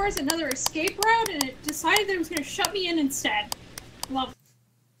back door as another escape route, and it decided that it was going to shut me in instead. Love.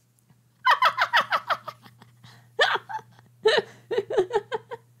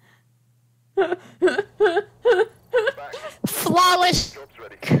 Flawless. Job's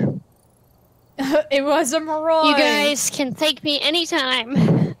ready for you. It was a mirage. You guys can thank me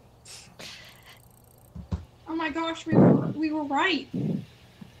anytime. Oh my gosh, we were right.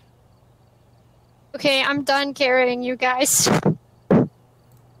 Okay, I'm done carrying you guys.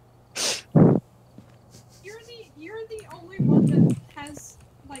 You're the only one that has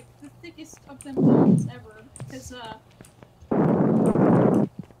like the thickest of them bones ever. Because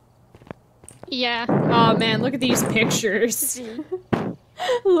Yeah. Oh man, look at these pictures.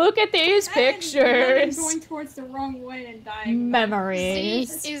 Look at these I'm pictures. going towards the wrong way and dying.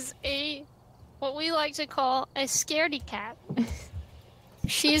 Memories. Z is what we like to call a scaredy cat.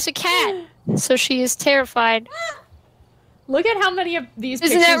 She is a cat, so she is terrified. Look at how many of these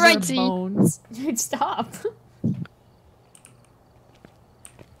Isn't pictures that right, are Z? bones. Stop. Are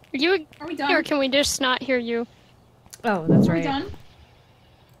you Are we done? or can we just not hear you? Oh, that's Are we right. done?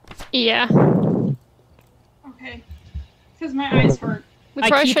 Yeah. Okay. Because my eyes hurt. We I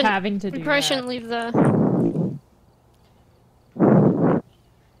probably keep shouldn't- having to We do probably that. shouldn't leave the.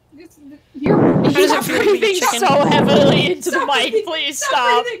 You're does it Stop feel to be breathing chicken? so heavily into the Stop mic. breathing. Please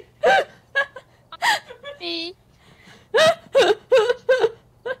Stop stop. breathing. Me.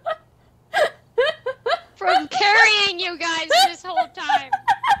 From carrying you guys this whole time.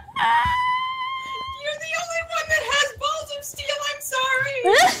 You're the only one that has balls of steel. I'm sorry.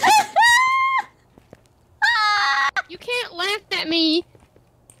 You can't laugh at me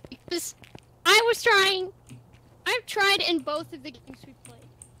because I was trying. I've tried in both of the games we played.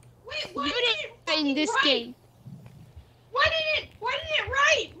 Wait, why You did didn't it try in this right? game. Why did it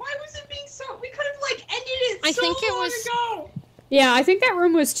right? Why was it being so? We could have like ended it I so think it long was- ago. Yeah, I think that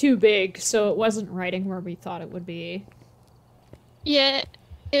room was too big, so it wasn't writing where we thought it would be. Yeah,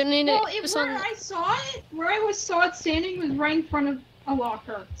 and then Well, it was where on. I saw it, saw it standing was right in front of a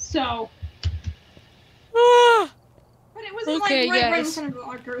locker. So, but it wasn't Okay, like right in guys. front of a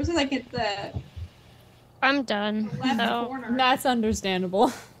locker. It was like at the I'm done. left So corner. That's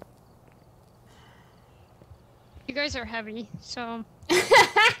understandable. you guys are heavy, so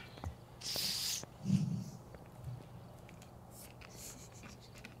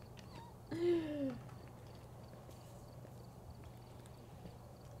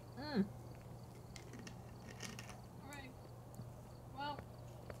Alright. Well,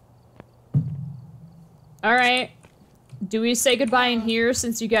 Alright. Do we say goodbye in here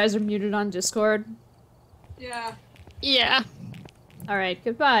since you guys are muted on Discord? yeah. yeah. Alright,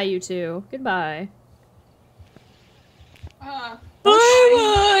 goodbye, you two. Goodbye.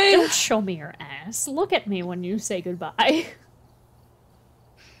 Don't show me your ass. Look at me when you say goodbye.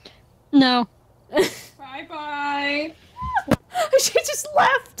 No. Bye bye. She just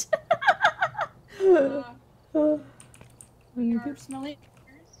left. We are smelly.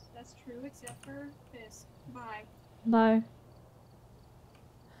 That's true, except for this. Bye. Bye.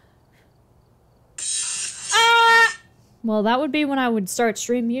 Ah! Well, that would be when I would start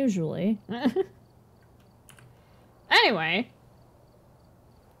stream usually. Anyway.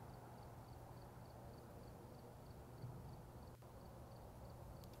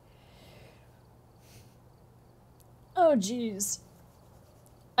 Oh, jeez.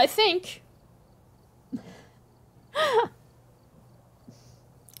 I think...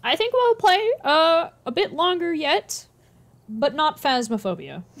 I think we'll play, a bit longer yet, but not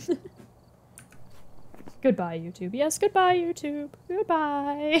Phasmophobia. Goodbye, YouTube. Yes, goodbye, YouTube.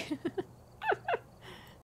 Goodbye.